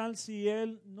qué tal si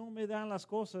Él no me da las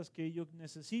cosas que yo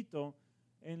necesito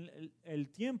en el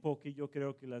tiempo que yo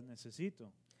creo que las necesito?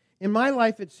 In my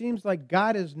life, it seems like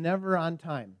God is never on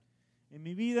time. En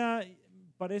mi vida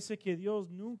parece que Dios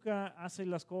nunca hace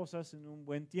las cosas en un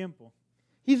buen tiempo.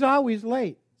 He's always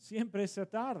late. Siempre se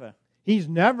tarda. He's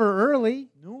never early,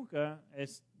 Nunca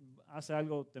hace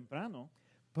algo temprano,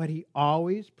 but He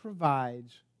always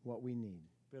provides what we need.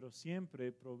 pero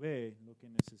siempre provee lo que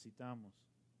necesitamos.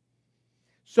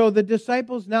 So the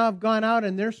disciples now have gone out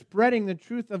and they're spreading the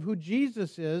truth of who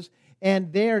Jesus is,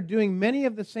 and they are doing many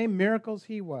of the same miracles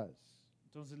He was.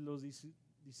 Entonces los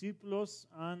discípulos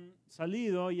han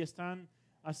salido y están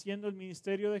haciendo el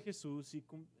ministerio de Jesús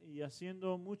y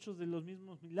haciendo muchos de los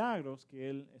mismos milagros que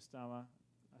Él estaba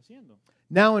haciendo.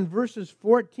 Now in verses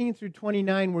 14 through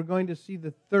 29, we're going to see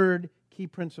the third key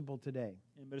principle today.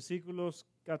 En versículos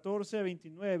 14 a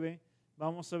 29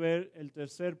 vamos a ver el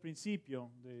tercer principio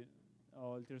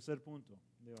o el tercer punto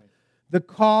de hoy. The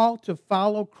call to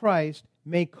follow Christ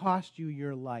may cost you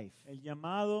your life. El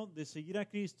llamado de seguir a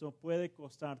Cristo puede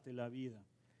costarte la vida.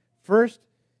 First,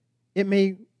 it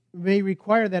may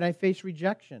require that I face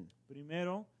rejection.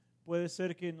 Primero, puede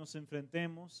ser que nos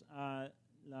enfrentemos al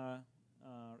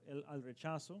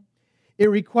rechazo. It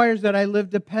requires that I live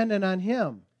dependent on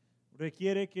Him.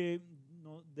 Requiere que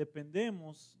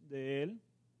dependemos de Él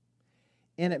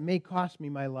And it may cost me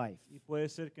my life. y puede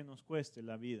ser que nos cueste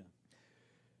la vida.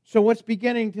 So what's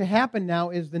beginning to happen now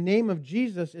is the name of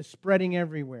Jesus is spreading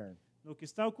everywhere. Lo que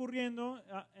está ocurriendo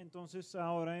entonces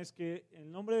ahora es que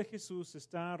el nombre de Jesús se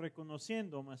está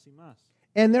reconociendo más y más.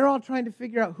 And they're all trying to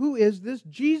figure out, who is this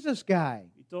Jesus guy?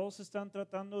 Y todos están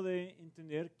tratando de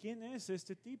entender quién es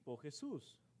este tipo,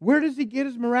 Jesús. Where does He get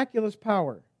His miraculous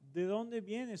power? ¿De dónde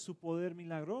viene su poder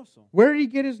milagroso? Where did He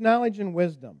get His knowledge and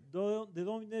wisdom? ¿De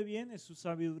dónde viene su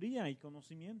sabiduría y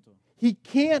conocimiento? He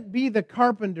can't be the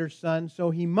carpenter's son,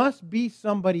 so He must be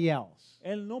somebody else.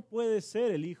 Él no puede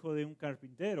ser el hijo de un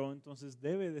carpintero, entonces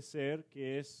debe de ser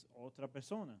que es otra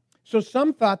persona. So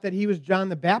some thought that He was John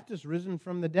the Baptist risen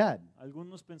from the dead.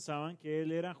 Algunos pensaban que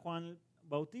él era Juan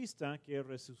Bautista que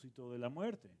resucitó de la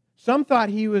muerte. Some thought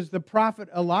He was the prophet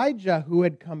Elijah who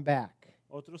had come back.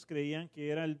 Otros creían que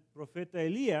era el profeta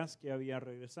Elías que había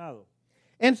regresado.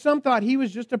 And some thought He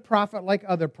was just a prophet like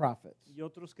other prophets. Y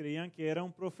otros creían que era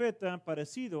un profeta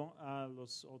parecido a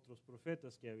los otros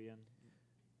profetas que habían.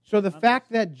 So the fact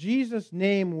that Jesus'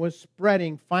 name was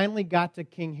spreading finally got to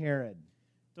King Herod.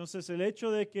 Entonces el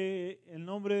hecho de que el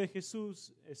nombre de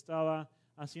Jesús estaba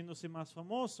haciéndose más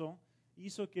famoso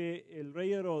hizo que el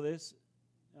rey Herodes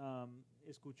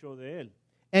escuchó de él.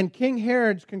 And King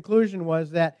Herod's conclusion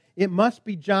was that it must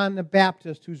be John the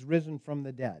Baptist who's risen from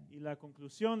the dead. Y la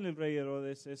conclusión del rey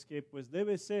Herodes es que pues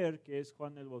debe ser que es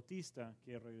Juan el Bautista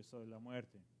que regresó de la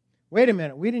muerte. Wait a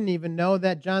minute, we didn't even know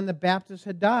that John the Baptist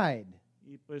had died.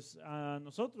 Y pues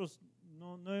nosotros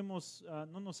no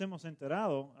nos hemos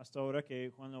enterado hasta ahora que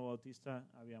Juan el Bautista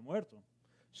había muerto.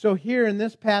 So here in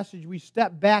this passage, we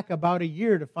step back about a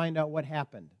year to find out what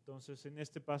happened. Entonces, en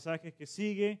este pasaje que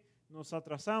sigue, nos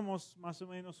atrasamos más o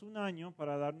menos un año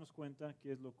para darnos cuenta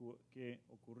qué es lo que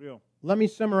ocurrió. Let me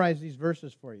summarize these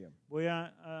verses for you. Voy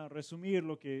a resumir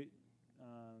lo que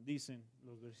dicen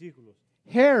los versículos.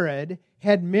 Herod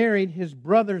had married his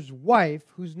brother's wife,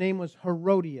 whose name was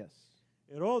Herodias.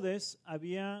 Herodes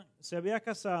se había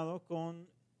casado con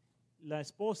la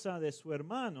esposa de su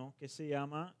hermano que se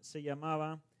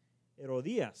llamaba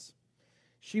Herodías.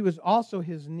 She was also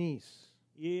his niece.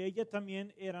 Y ella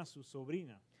también era su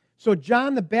sobrina. So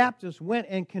John the Baptist went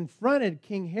and confronted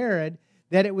King Herod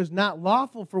that it was not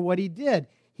lawful for what he did.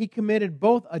 He committed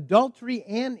both adultery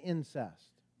and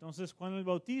incest. Entonces Juan el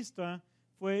Bautista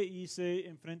fue y se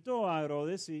enfrentó a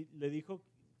Herodes y le dijo,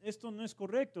 esto no es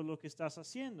correcto lo que estás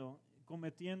haciendo,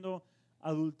 cometiendo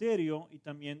adulterio y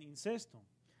también incesto.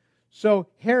 So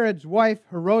Herod's wife,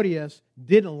 Herodias,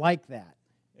 didn't like that.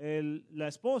 La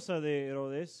esposa de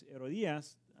Herodes,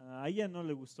 Herodías, a ella no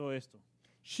le gustó esto.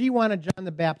 She wanted John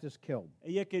the Baptist killed.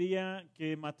 Ella quería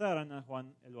que mataran a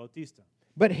Juan el Bautista,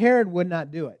 But Herod would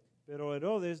not do it. pero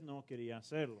Herodes no quería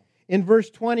hacerlo. In verse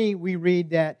 20, we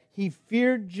read that he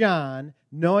feared John,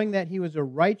 knowing that he was a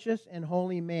righteous and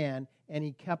holy man, and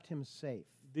he kept him safe.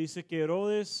 Dice que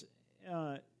Herodes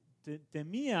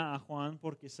temía a Juan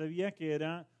porque sabía que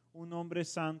era un hombre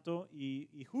santo y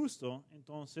justo,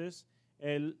 entonces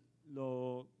él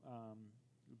lo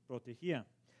protegía.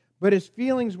 But his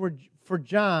feelings for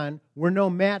John were no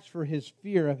match for his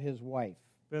fear of his wife.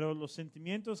 Pero los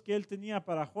sentimientos que él tenía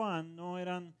para Juan no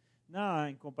eran nada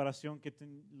en comparación que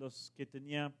los que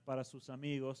tenía para sus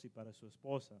amigos y para su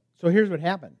esposa. So here's what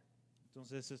happened.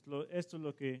 Entonces esto es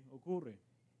lo que ocurre.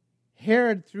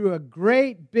 Herod threw a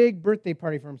great big birthday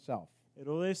party for himself.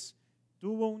 Herodes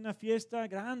tuvo una fiesta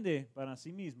grande para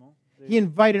sí mismo. He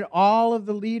invited all of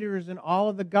the leaders and all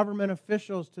of the government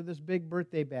officials to this big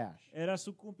birthday bash. Era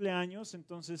su cumpleaños,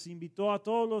 entonces invitó a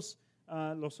todos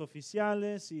los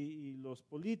oficiales y los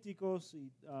políticos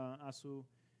a su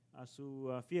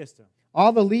fiesta.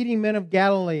 All the leading men of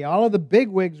Galilee, all of the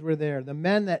bigwigs were there, the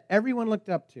men that everyone looked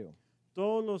up to.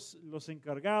 Todos los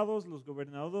encargados, los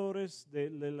gobernadores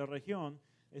de la región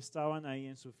estaban ahí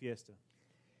en su fiesta.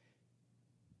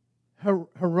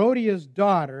 Herodias'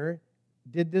 daughter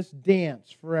did this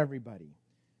dance for everybody.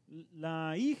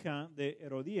 La hija de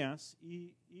Herodías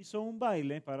hizo un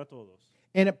baile para todos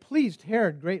And it pleased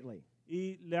Herod greatly.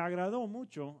 y le agradó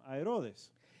mucho a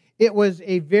Herodes. It was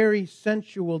a very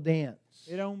sensual dance.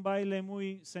 Era un baile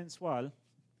muy sensual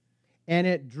And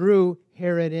it drew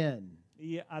Herod in.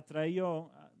 y atrajo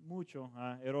mucho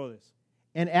a Herodes.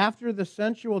 And after the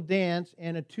sensual dance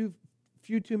and a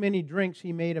few too many drinks,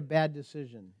 he made a bad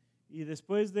decision. Y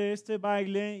después de este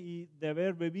baile y de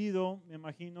haber bebido, me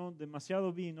imagino,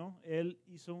 demasiado vino, él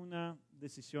hizo una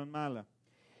decisión mala.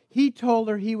 He told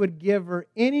her he would give her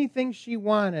anything she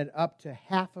wanted up to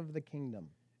half of the kingdom.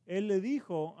 Él le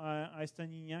dijo a esta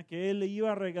niña que él le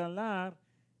iba a regalar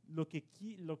lo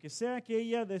que sea que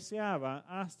ella deseaba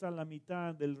hasta la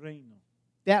mitad del reino.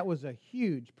 That was a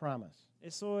huge promise.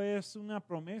 Eso es una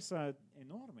promesa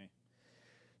enorme.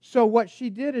 So what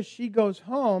she did is she goes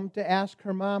home to ask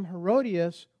her mom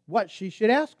Herodias what she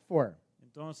should ask for.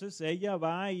 Entonces ella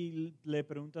va y le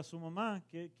pregunta a su mamá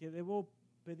qué debo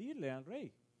pedirle al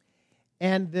rey.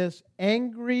 And this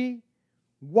angry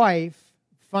wife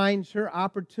finds her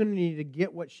opportunity to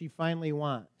get what she finally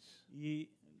wants. Y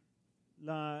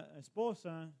la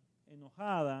esposa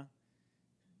enojada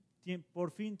por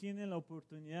fin tiene la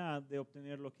oportunidad de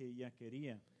obtener lo que ella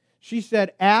quería. She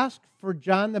said, ask for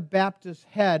John the Baptist's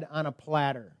head on a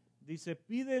platter. Dice,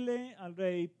 pídele al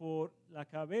rey por la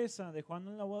cabeza de Juan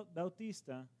el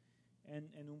Bautista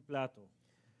en un plato.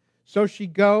 So she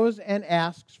goes and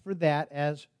asks for that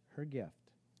as her gift.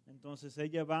 Entonces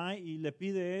ella va y le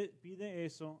pide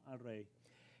eso al rey.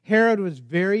 Herod was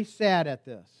very sad at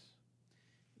this.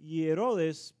 Y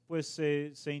Herodes pues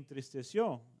se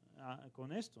entristeció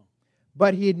con esto.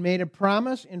 But he had made a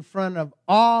promise in front of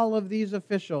all of these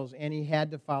officials, and he had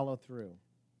to follow through.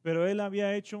 Pero él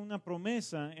había hecho una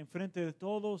promesa en frente de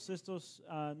todos estos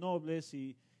nobles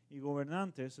y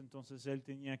gobernantes, entonces él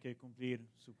tenía que cumplir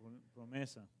su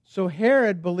promesa. So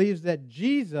Herod believes that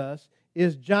Jesus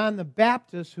is John the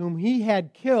Baptist, whom he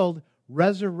had killed,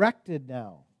 resurrected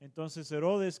now. Entonces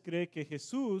Herodes cree que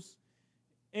Jesús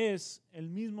es el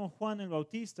mismo Juan el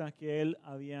Bautista que él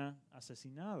había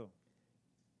asesinado.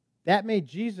 That made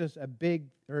Jesus a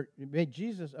big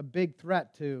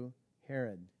threat to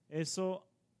Herod. Eso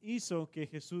hizo que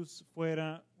Jesús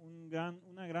fuera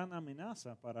una gran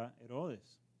amenaza para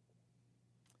Herodes.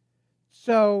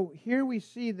 So here we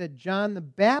see that John the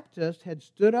Baptist had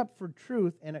stood up for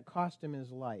truth and it cost him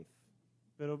his life.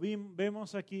 Pero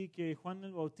vemos aquí que Juan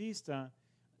el Bautista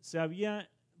se había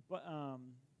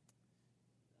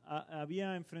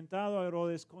enfrentado a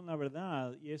Herodes con la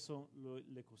verdad y eso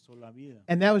le costó la vida.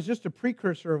 And that was just a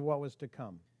precursor of what was to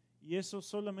come. Y eso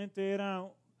solamente era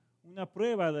una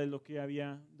prueba de lo que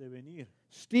había de venir.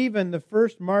 Stephen, the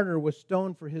first martyr, was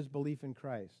stoned for his belief in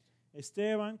Christ.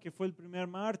 Esteban, que fue el primer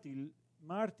mártir,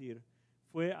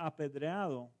 fue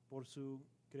apedreado por su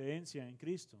creencia en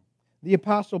Cristo. The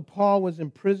Apostle Paul was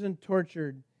imprisoned,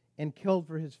 tortured, and killed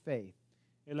for his faith.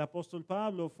 El apóstol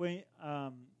Pablo fue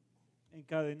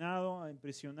encadenado,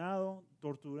 impresionado,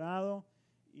 torturado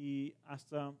y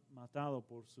hasta matado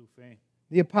por su fe.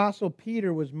 The Apostle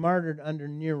Peter was martyred under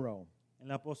Nero.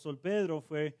 El apóstol Pedro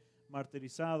fue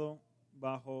martirizado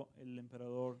bajo el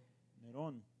emperador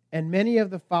Nerón. And many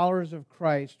of the followers of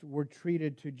Christ were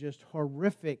treated to just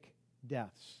horrific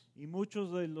deaths. Y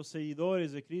muchos de los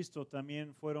seguidores de Cristo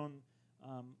también fueron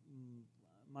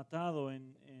matados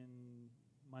en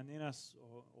maneras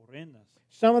horrendas.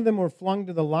 Some of them were flung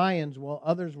to the lions while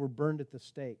others were burned at the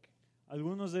stake.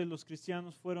 Algunos de los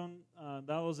cristianos fueron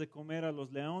dados de comer a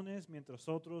los leones, mientras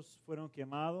otros fueron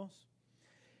quemados.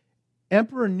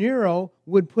 Emperor Nero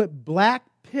would put black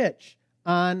pitch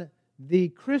on the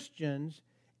Christians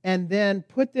and then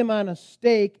put them on a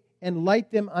stake and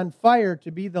light them on fire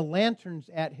to be the lanterns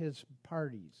at his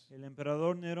parties. El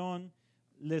emperador Nerón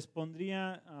les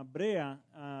pondría brea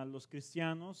a los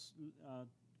cristianos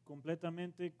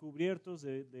completamente cubiertos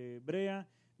de brea,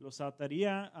 los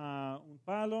ataría a un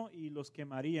palo y los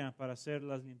quemaría para hacer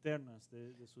las linternas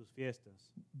de sus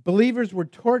fiestas. Believers were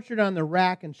tortured on the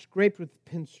rack and scraped with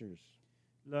pincers.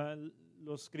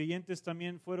 Los creyentes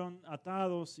también fueron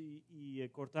atados y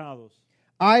cortados.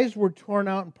 Eyes were torn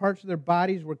out and parts of their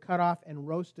bodies were cut off and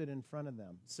roasted in front of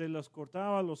them. Se les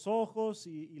cortaba los ojos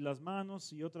y las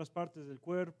manos y otras partes del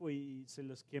cuerpo y se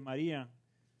les quemaría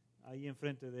ahí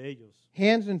enfrente de ellos.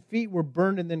 Hands and feet were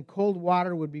burned and then cold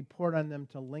water would be poured on them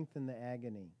to lengthen the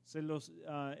agony.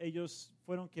 Ellos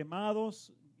fueron quemados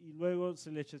y luego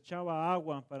se les echaba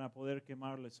agua para poder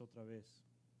quemarles otra vez.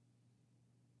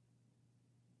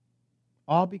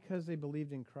 All because they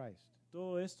believed in Christ.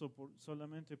 Todo esto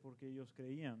solamente porque ellos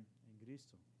creían en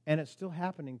Cristo. And it's still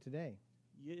happening today.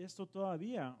 Y esto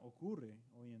todavía ocurre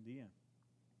hoy en día.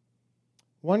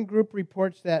 One group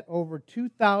reports that over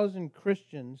 2,000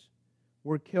 Christians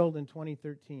were killed in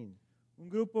 2013. Un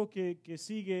grupo que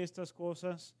sigue estas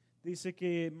cosas dice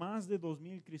que más de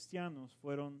 2,000 cristianos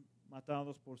fueron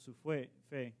matados por su fe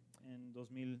en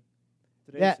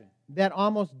 2013. That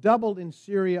almost doubled in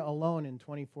Syria alone in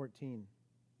 2014.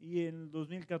 Y en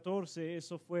 2014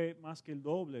 eso fue más que el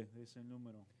doble de ese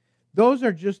número. Those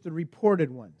are just the reported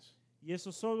ones. Y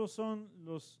esos solo son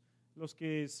los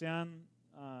que se han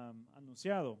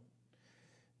anunciado.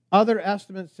 Other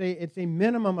estimates say it's a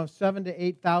minimum of 7,000 to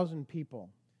 8,000 people.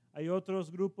 Hay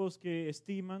otros grupos que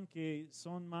estiman que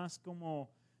son más como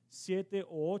 7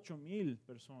 o 8,000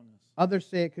 personas. Others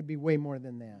say it could be way more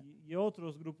than that. Y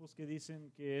otros grupos que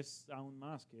dicen que es aún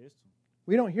más que esto.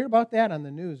 We don't hear about that on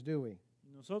the news, do we?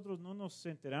 Nosotros no nos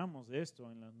enteramos de esto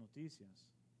en las noticias.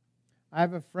 I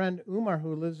have a friend, Umar,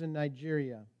 who lives in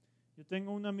Nigeria. Yo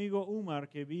tengo un amigo Umar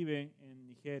que vive en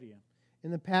Nigeria.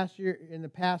 In the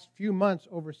past few months,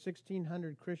 over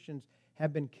 1,600 Christians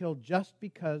have been killed just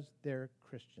because they're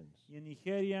Christians. Y en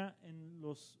Nigeria, en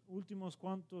los últimos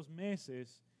cuantos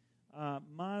meses,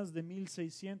 más de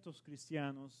 1,600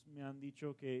 cristianos me han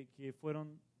dicho que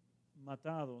fueron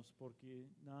matados porque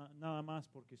nada más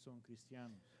porque son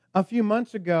cristianos. A few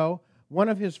months ago, one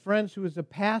of his friends who is a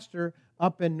pastor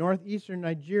up in northeastern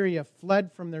Nigeria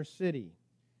fled from their city.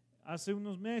 Hace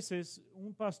unos meses,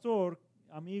 un pastor,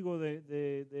 amigo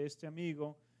de este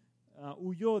amigo,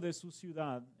 huyó de su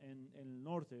ciudad en el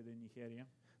norte de Nigeria.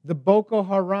 The Boko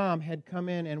Haram had come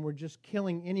in and were just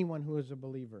killing anyone who was a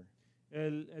believer.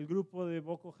 El grupo de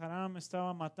Boko Haram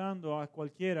estaba matando a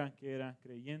cualquiera que era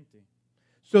creyente.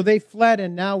 So they fled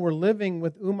and now were living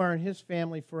with Umar and his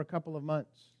family for a couple of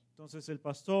months. Entonces el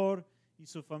pastor y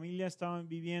su familia estaban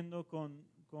viviendo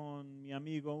con mi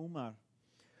amigo Umar.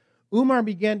 Umar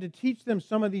began to teach them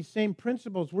some of these same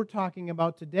principles we're talking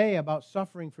about today about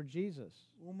suffering for Jesus.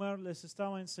 Umar les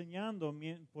estaba enseñando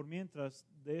por mientras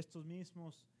de estos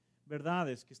mismos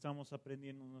verdades que estamos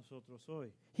aprendiendo nosotros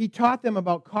hoy. He taught them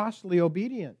about costly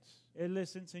obedience. Él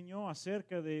les enseñó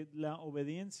acerca de la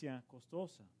obediencia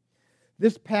costosa.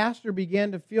 This pastor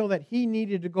began to feel that he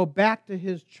needed to go back to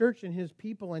his church and his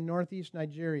people in northeast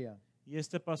Nigeria. Y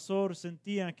este pastor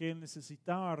sentía que él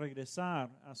necesitaba regresar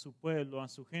a su pueblo, a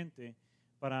su gente,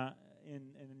 para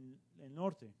en el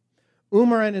norte.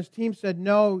 Umar and his team said,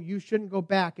 "No, you shouldn't go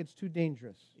back. It's too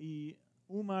dangerous." Y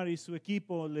Umar y su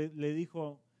equipo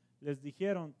les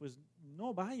dijeron, pues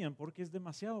no vayan porque es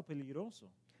demasiado peligroso.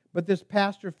 But this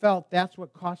pastor felt that's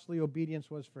what costly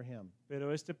obedience was for him.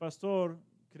 Pero este pastor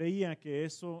creía que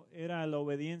eso era la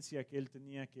obediencia que él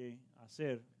tenía que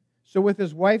hacer. So with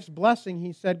his wife's blessing,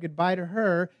 he said goodbye to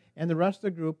her and the rest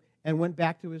of the group and went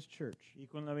back to his church. Y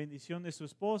con la bendición de su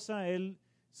esposa, él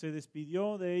se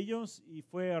despidió de ellos y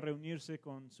fue a reunirse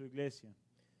con su iglesia.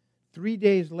 3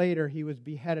 days later, he was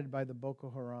beheaded by the Boko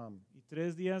Haram. Y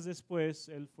 3 días después,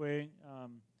 él fue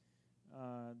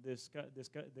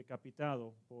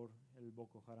decapitado por el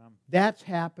Boko Haram. That's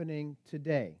happening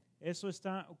today. Eso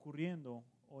está ocurriendo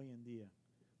hoy en día.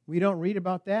 We don't read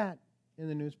about that in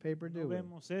the newspaper, No do we?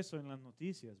 vemos eso en las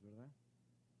noticias, ¿verdad?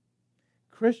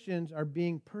 Christians are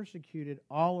being persecuted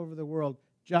all over the world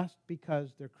just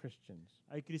because they're Christians.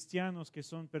 Hay cristianos que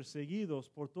son perseguidos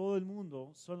por todo el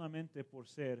mundo solamente por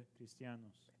ser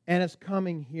cristianos. And it's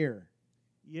coming here.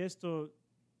 Y esto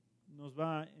nos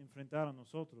va a enfrentar a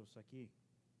nosotros aquí.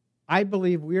 I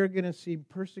believe we are going to see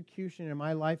persecution in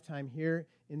my lifetime here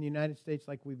in the United States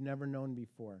like we've never known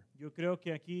before. Yo creo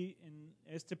que aquí en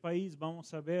este país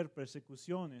vamos a ver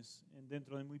persecuciones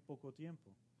dentro de muy poco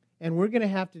tiempo. And we're going to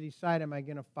have to decide, am I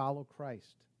going to follow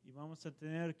Christ? Y vamos a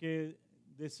tener que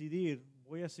decidir,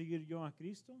 ¿voy a seguir yo a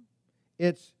Cristo?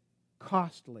 It's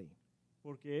costly.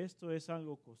 Porque esto es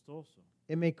algo costoso.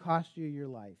 It may cost you your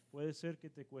life. Puede ser que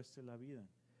te cueste la vida.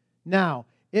 Now,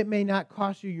 it may not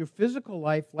cost you your physical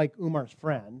life like Umar's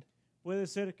friend, Puede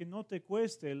ser que no te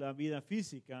cueste la vida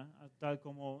física, tal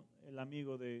como el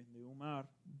amigo de Umar,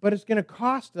 but it's going to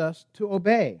cost us to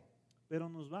obey. pero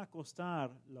nos va a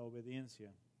costar la obediencia.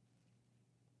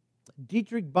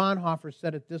 Dietrich Bonhoeffer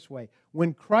said it this way: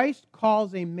 when Christ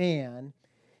calls a man,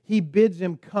 he bids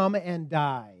him come and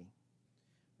die.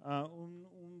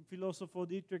 Un filósofo,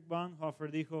 Dietrich Bonhoeffer,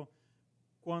 dijo,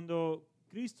 cuando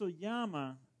Cristo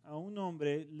llama a un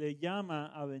hombre, le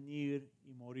llama a venir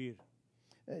y morir.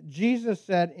 Jesus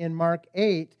said in Mark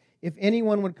 8, if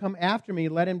anyone would come after me,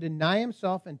 let him deny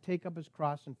himself and take up his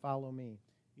cross and follow me.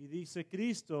 Y dice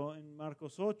Cristo en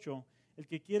Marcos 8, el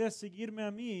que quiera seguirme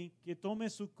a mí, que tome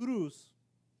su cruz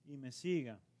y me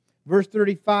siga. Verse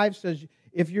 35 says,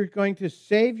 if you're going to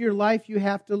save your life, you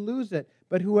have to lose it.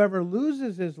 But whoever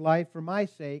loses his life for my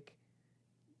sake,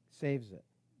 saves it.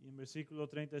 Y en versículo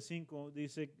 35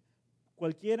 dice,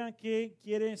 cualquiera que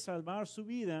quiere salvar su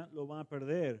vida, lo va a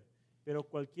perder. Pero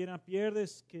cualquiera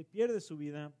que pierde su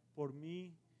vida por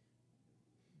mí,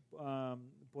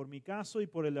 por mi caso y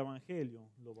por el evangelio,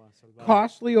 lo va a salvar.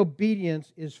 Costly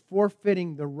obedience is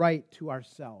forfeiting the right to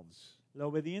ourselves. La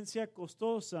obediencia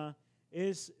costosa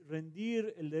es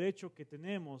rendir el derecho que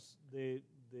tenemos de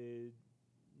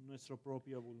nuestra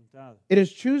propia voluntad. It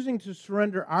is choosing to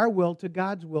surrender our will to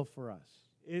God's will for us.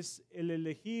 Es el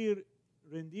elegir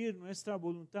rendir nuestra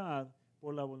voluntad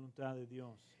por la voluntad de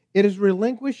Dios. It is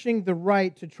relinquishing the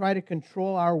right to try to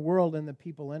control our world and the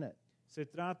people in it. Se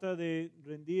trata de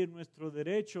rendir nuestro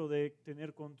derecho de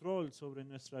tener control sobre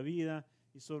nuestra vida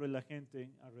y sobre la gente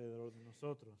alrededor de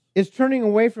nosotros. It's turning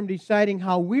away from deciding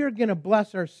how we are going to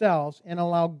bless ourselves and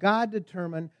allow God to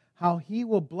determine how He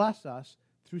will bless us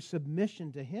through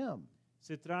submission to Him.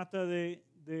 Se trata de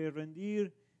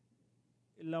rendir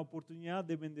la oportunidad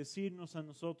de bendecirnos a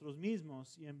nosotros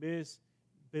mismos y en vez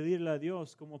pedirle a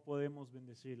Dios cómo podemos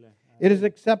bendecirle. It is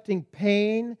accepting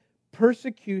pain,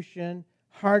 persecution,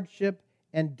 hardship,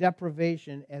 and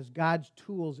deprivation as God's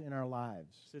tools in our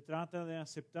lives. Se trata de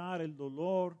aceptar el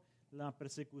dolor, la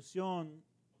persecución,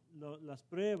 las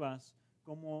pruebas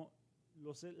como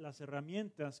las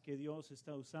herramientas que Dios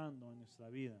está usando en nuestra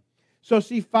vida. So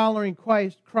see, following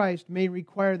Christ may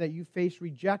require that you face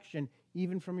rejection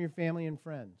even from your family and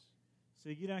friends.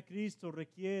 Seguir a Cristo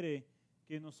requiere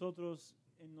que nosotros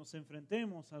nos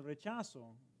enfrentemos al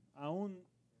rechazo, aún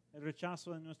el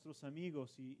rechazo de nuestros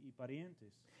amigos y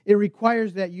parientes. It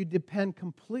requires that you depend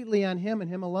completely on Him and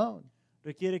Him alone.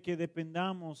 Requiere que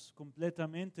dependamos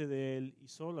completamente de Él y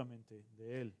solamente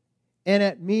de Él. And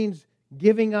it means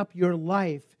giving up your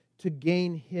life to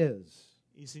gain His.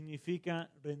 Y significa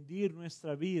rendir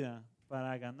nuestra vida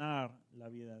para ganar la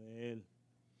vida de Él.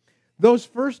 Those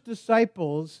first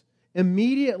disciples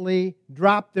immediately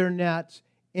dropped their nets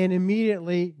and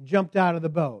immediately jumped out of the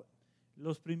boat.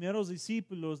 Los primeros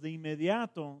discípulos de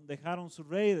inmediato dejaron sus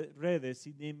redes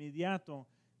y de inmediato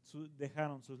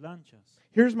dejaron sus lanchas.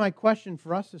 Here's my question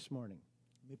for us this morning.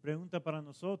 Mi pregunta para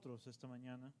nosotros esta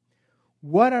mañana,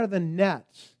 What are the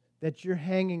nets that you're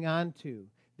hanging on to,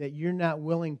 that you're not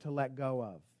willing to let go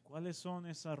of? ¿Cuáles son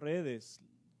esas redes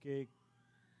que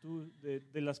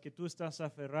de las que tú estás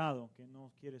aferrado, que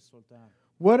no quieres soltar?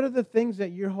 What are the things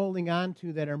that you're holding on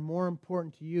to that are more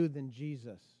important to you than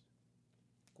Jesus?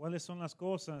 ¿Cuáles son las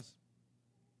cosas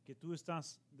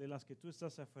de las que tú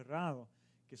estás aferrado,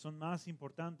 que son más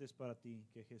importantes para ti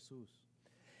que Jesús?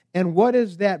 And what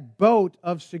is that boat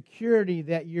of security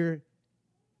that you're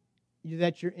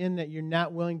in that you're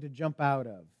not willing to jump out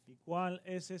of? ¿Y cuál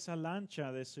es esa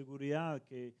lancha de seguridad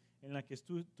en la que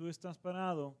tú estás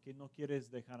parado que no quieres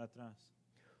dejar atrás?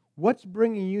 What's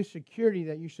bringing you security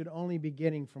that you should only be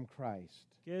getting from Christ?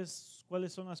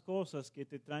 ¿Cuáles son las cosas que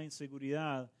te traen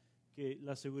seguridad,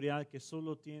 la seguridad que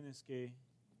solo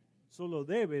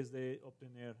debes de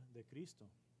obtener de Cristo?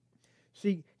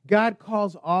 See, God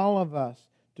calls all of us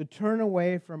to turn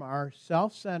away from our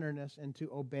self-centeredness and to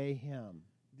obey Him.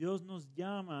 Dios nos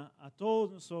llama a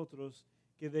todos nosotros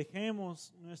que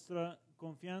dejemos nuestra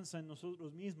confianza en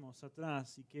nosotros mismos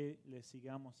atrás y que le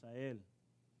sigamos a Él.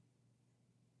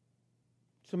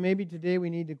 So maybe today we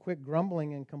need to quit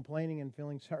grumbling and complaining and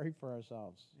feeling sorry for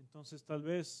ourselves. Entonces tal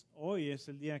vez hoy es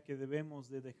el día que debemos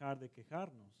de dejar de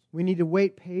quejarnos. We need to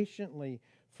wait patiently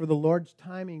for the Lord's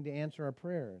timing to answer our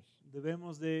prayers.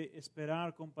 Debemos de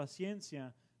esperar con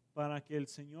paciencia para que el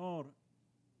Señor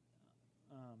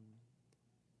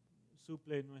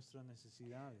suple nuestras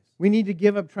necesidades. We need to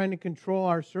give up trying to control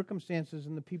our circumstances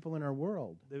and the people in our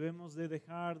world. Debemos de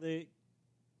dejar de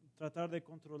tratar de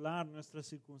controlar nuestras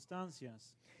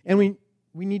circunstancias. And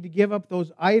we need to give up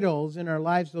those idols in our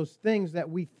lives, those things that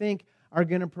we think are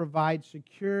going to provide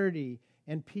security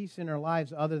and peace in our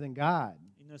lives other than God.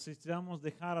 Y necesitamos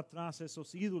dejar atrás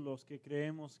esos ídolos que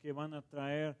creemos que van a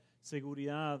traer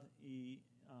seguridad en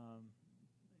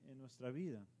nuestra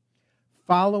vida.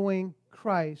 Following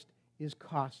Christ is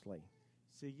costly.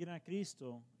 Seguir a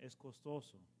Cristo es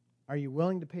costoso. Are you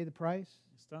willing to pay the price?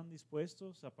 ¿Están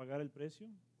dispuestos a pagar el precio?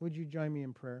 Would you join me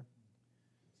in prayer?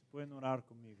 Pueden orar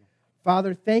conmigo.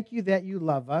 Father, thank you that you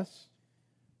love us.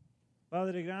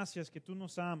 Padre, gracias que tú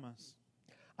nos amas.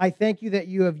 I thank you that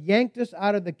you have yanked us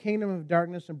out of the kingdom of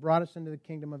darkness and brought us into the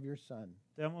kingdom of your Son.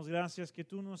 Te damos gracias que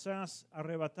tú nos has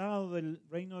arrebatado del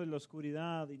reino de la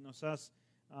oscuridad y nos has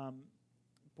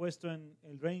puesto en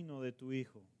el reino de tu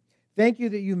Hijo. Thank you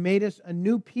that you made us a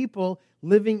new people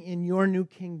living in your new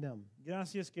kingdom.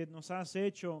 Gracias que nos has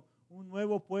hecho un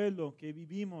nuevo pueblo que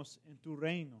vivimos en tu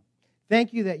reino.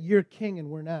 Thank you that you're king and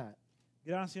we're not.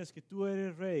 Gracias que tú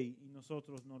eres rey y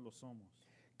nosotros no lo somos.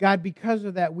 God, because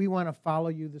of that, we want to follow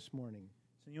you this morning.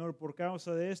 Señor, por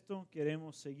causa de esto,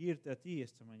 queremos seguirte a ti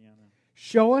esta mañana.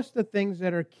 Show us the things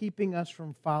that are keeping us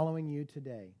from following you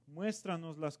today.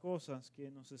 Muéstranos las cosas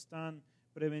que nos están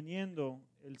preveniendo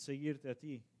el seguirte a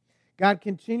ti. God,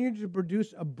 continue to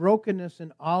produce a brokenness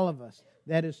in all of us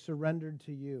that is surrendered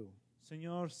to you.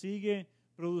 Señor, sigue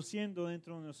produciendo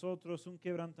dentro de nosotros un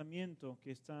quebrantamiento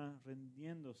que está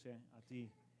rindiéndose a ti.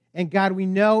 And God, we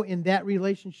know in that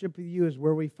relationship with you is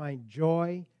where we find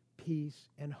joy, peace,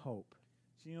 and hope.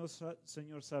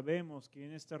 Señor, sabemos que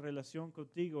en esta relación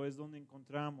contigo es donde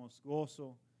encontramos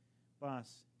gozo,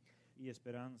 paz y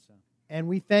esperanza. And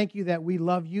we thank you that we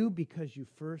love you because you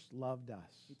first loved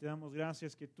us. Y te damos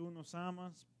gracias que tú nos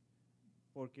amas,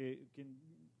 que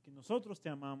nosotros te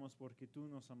amamos porque tú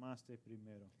nos amaste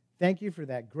primero. Thank you for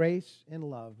that grace and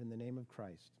love in the name of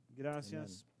Christ.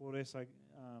 Gracias por esa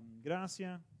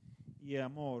gracia y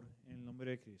amor en el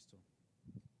nombre de Cristo.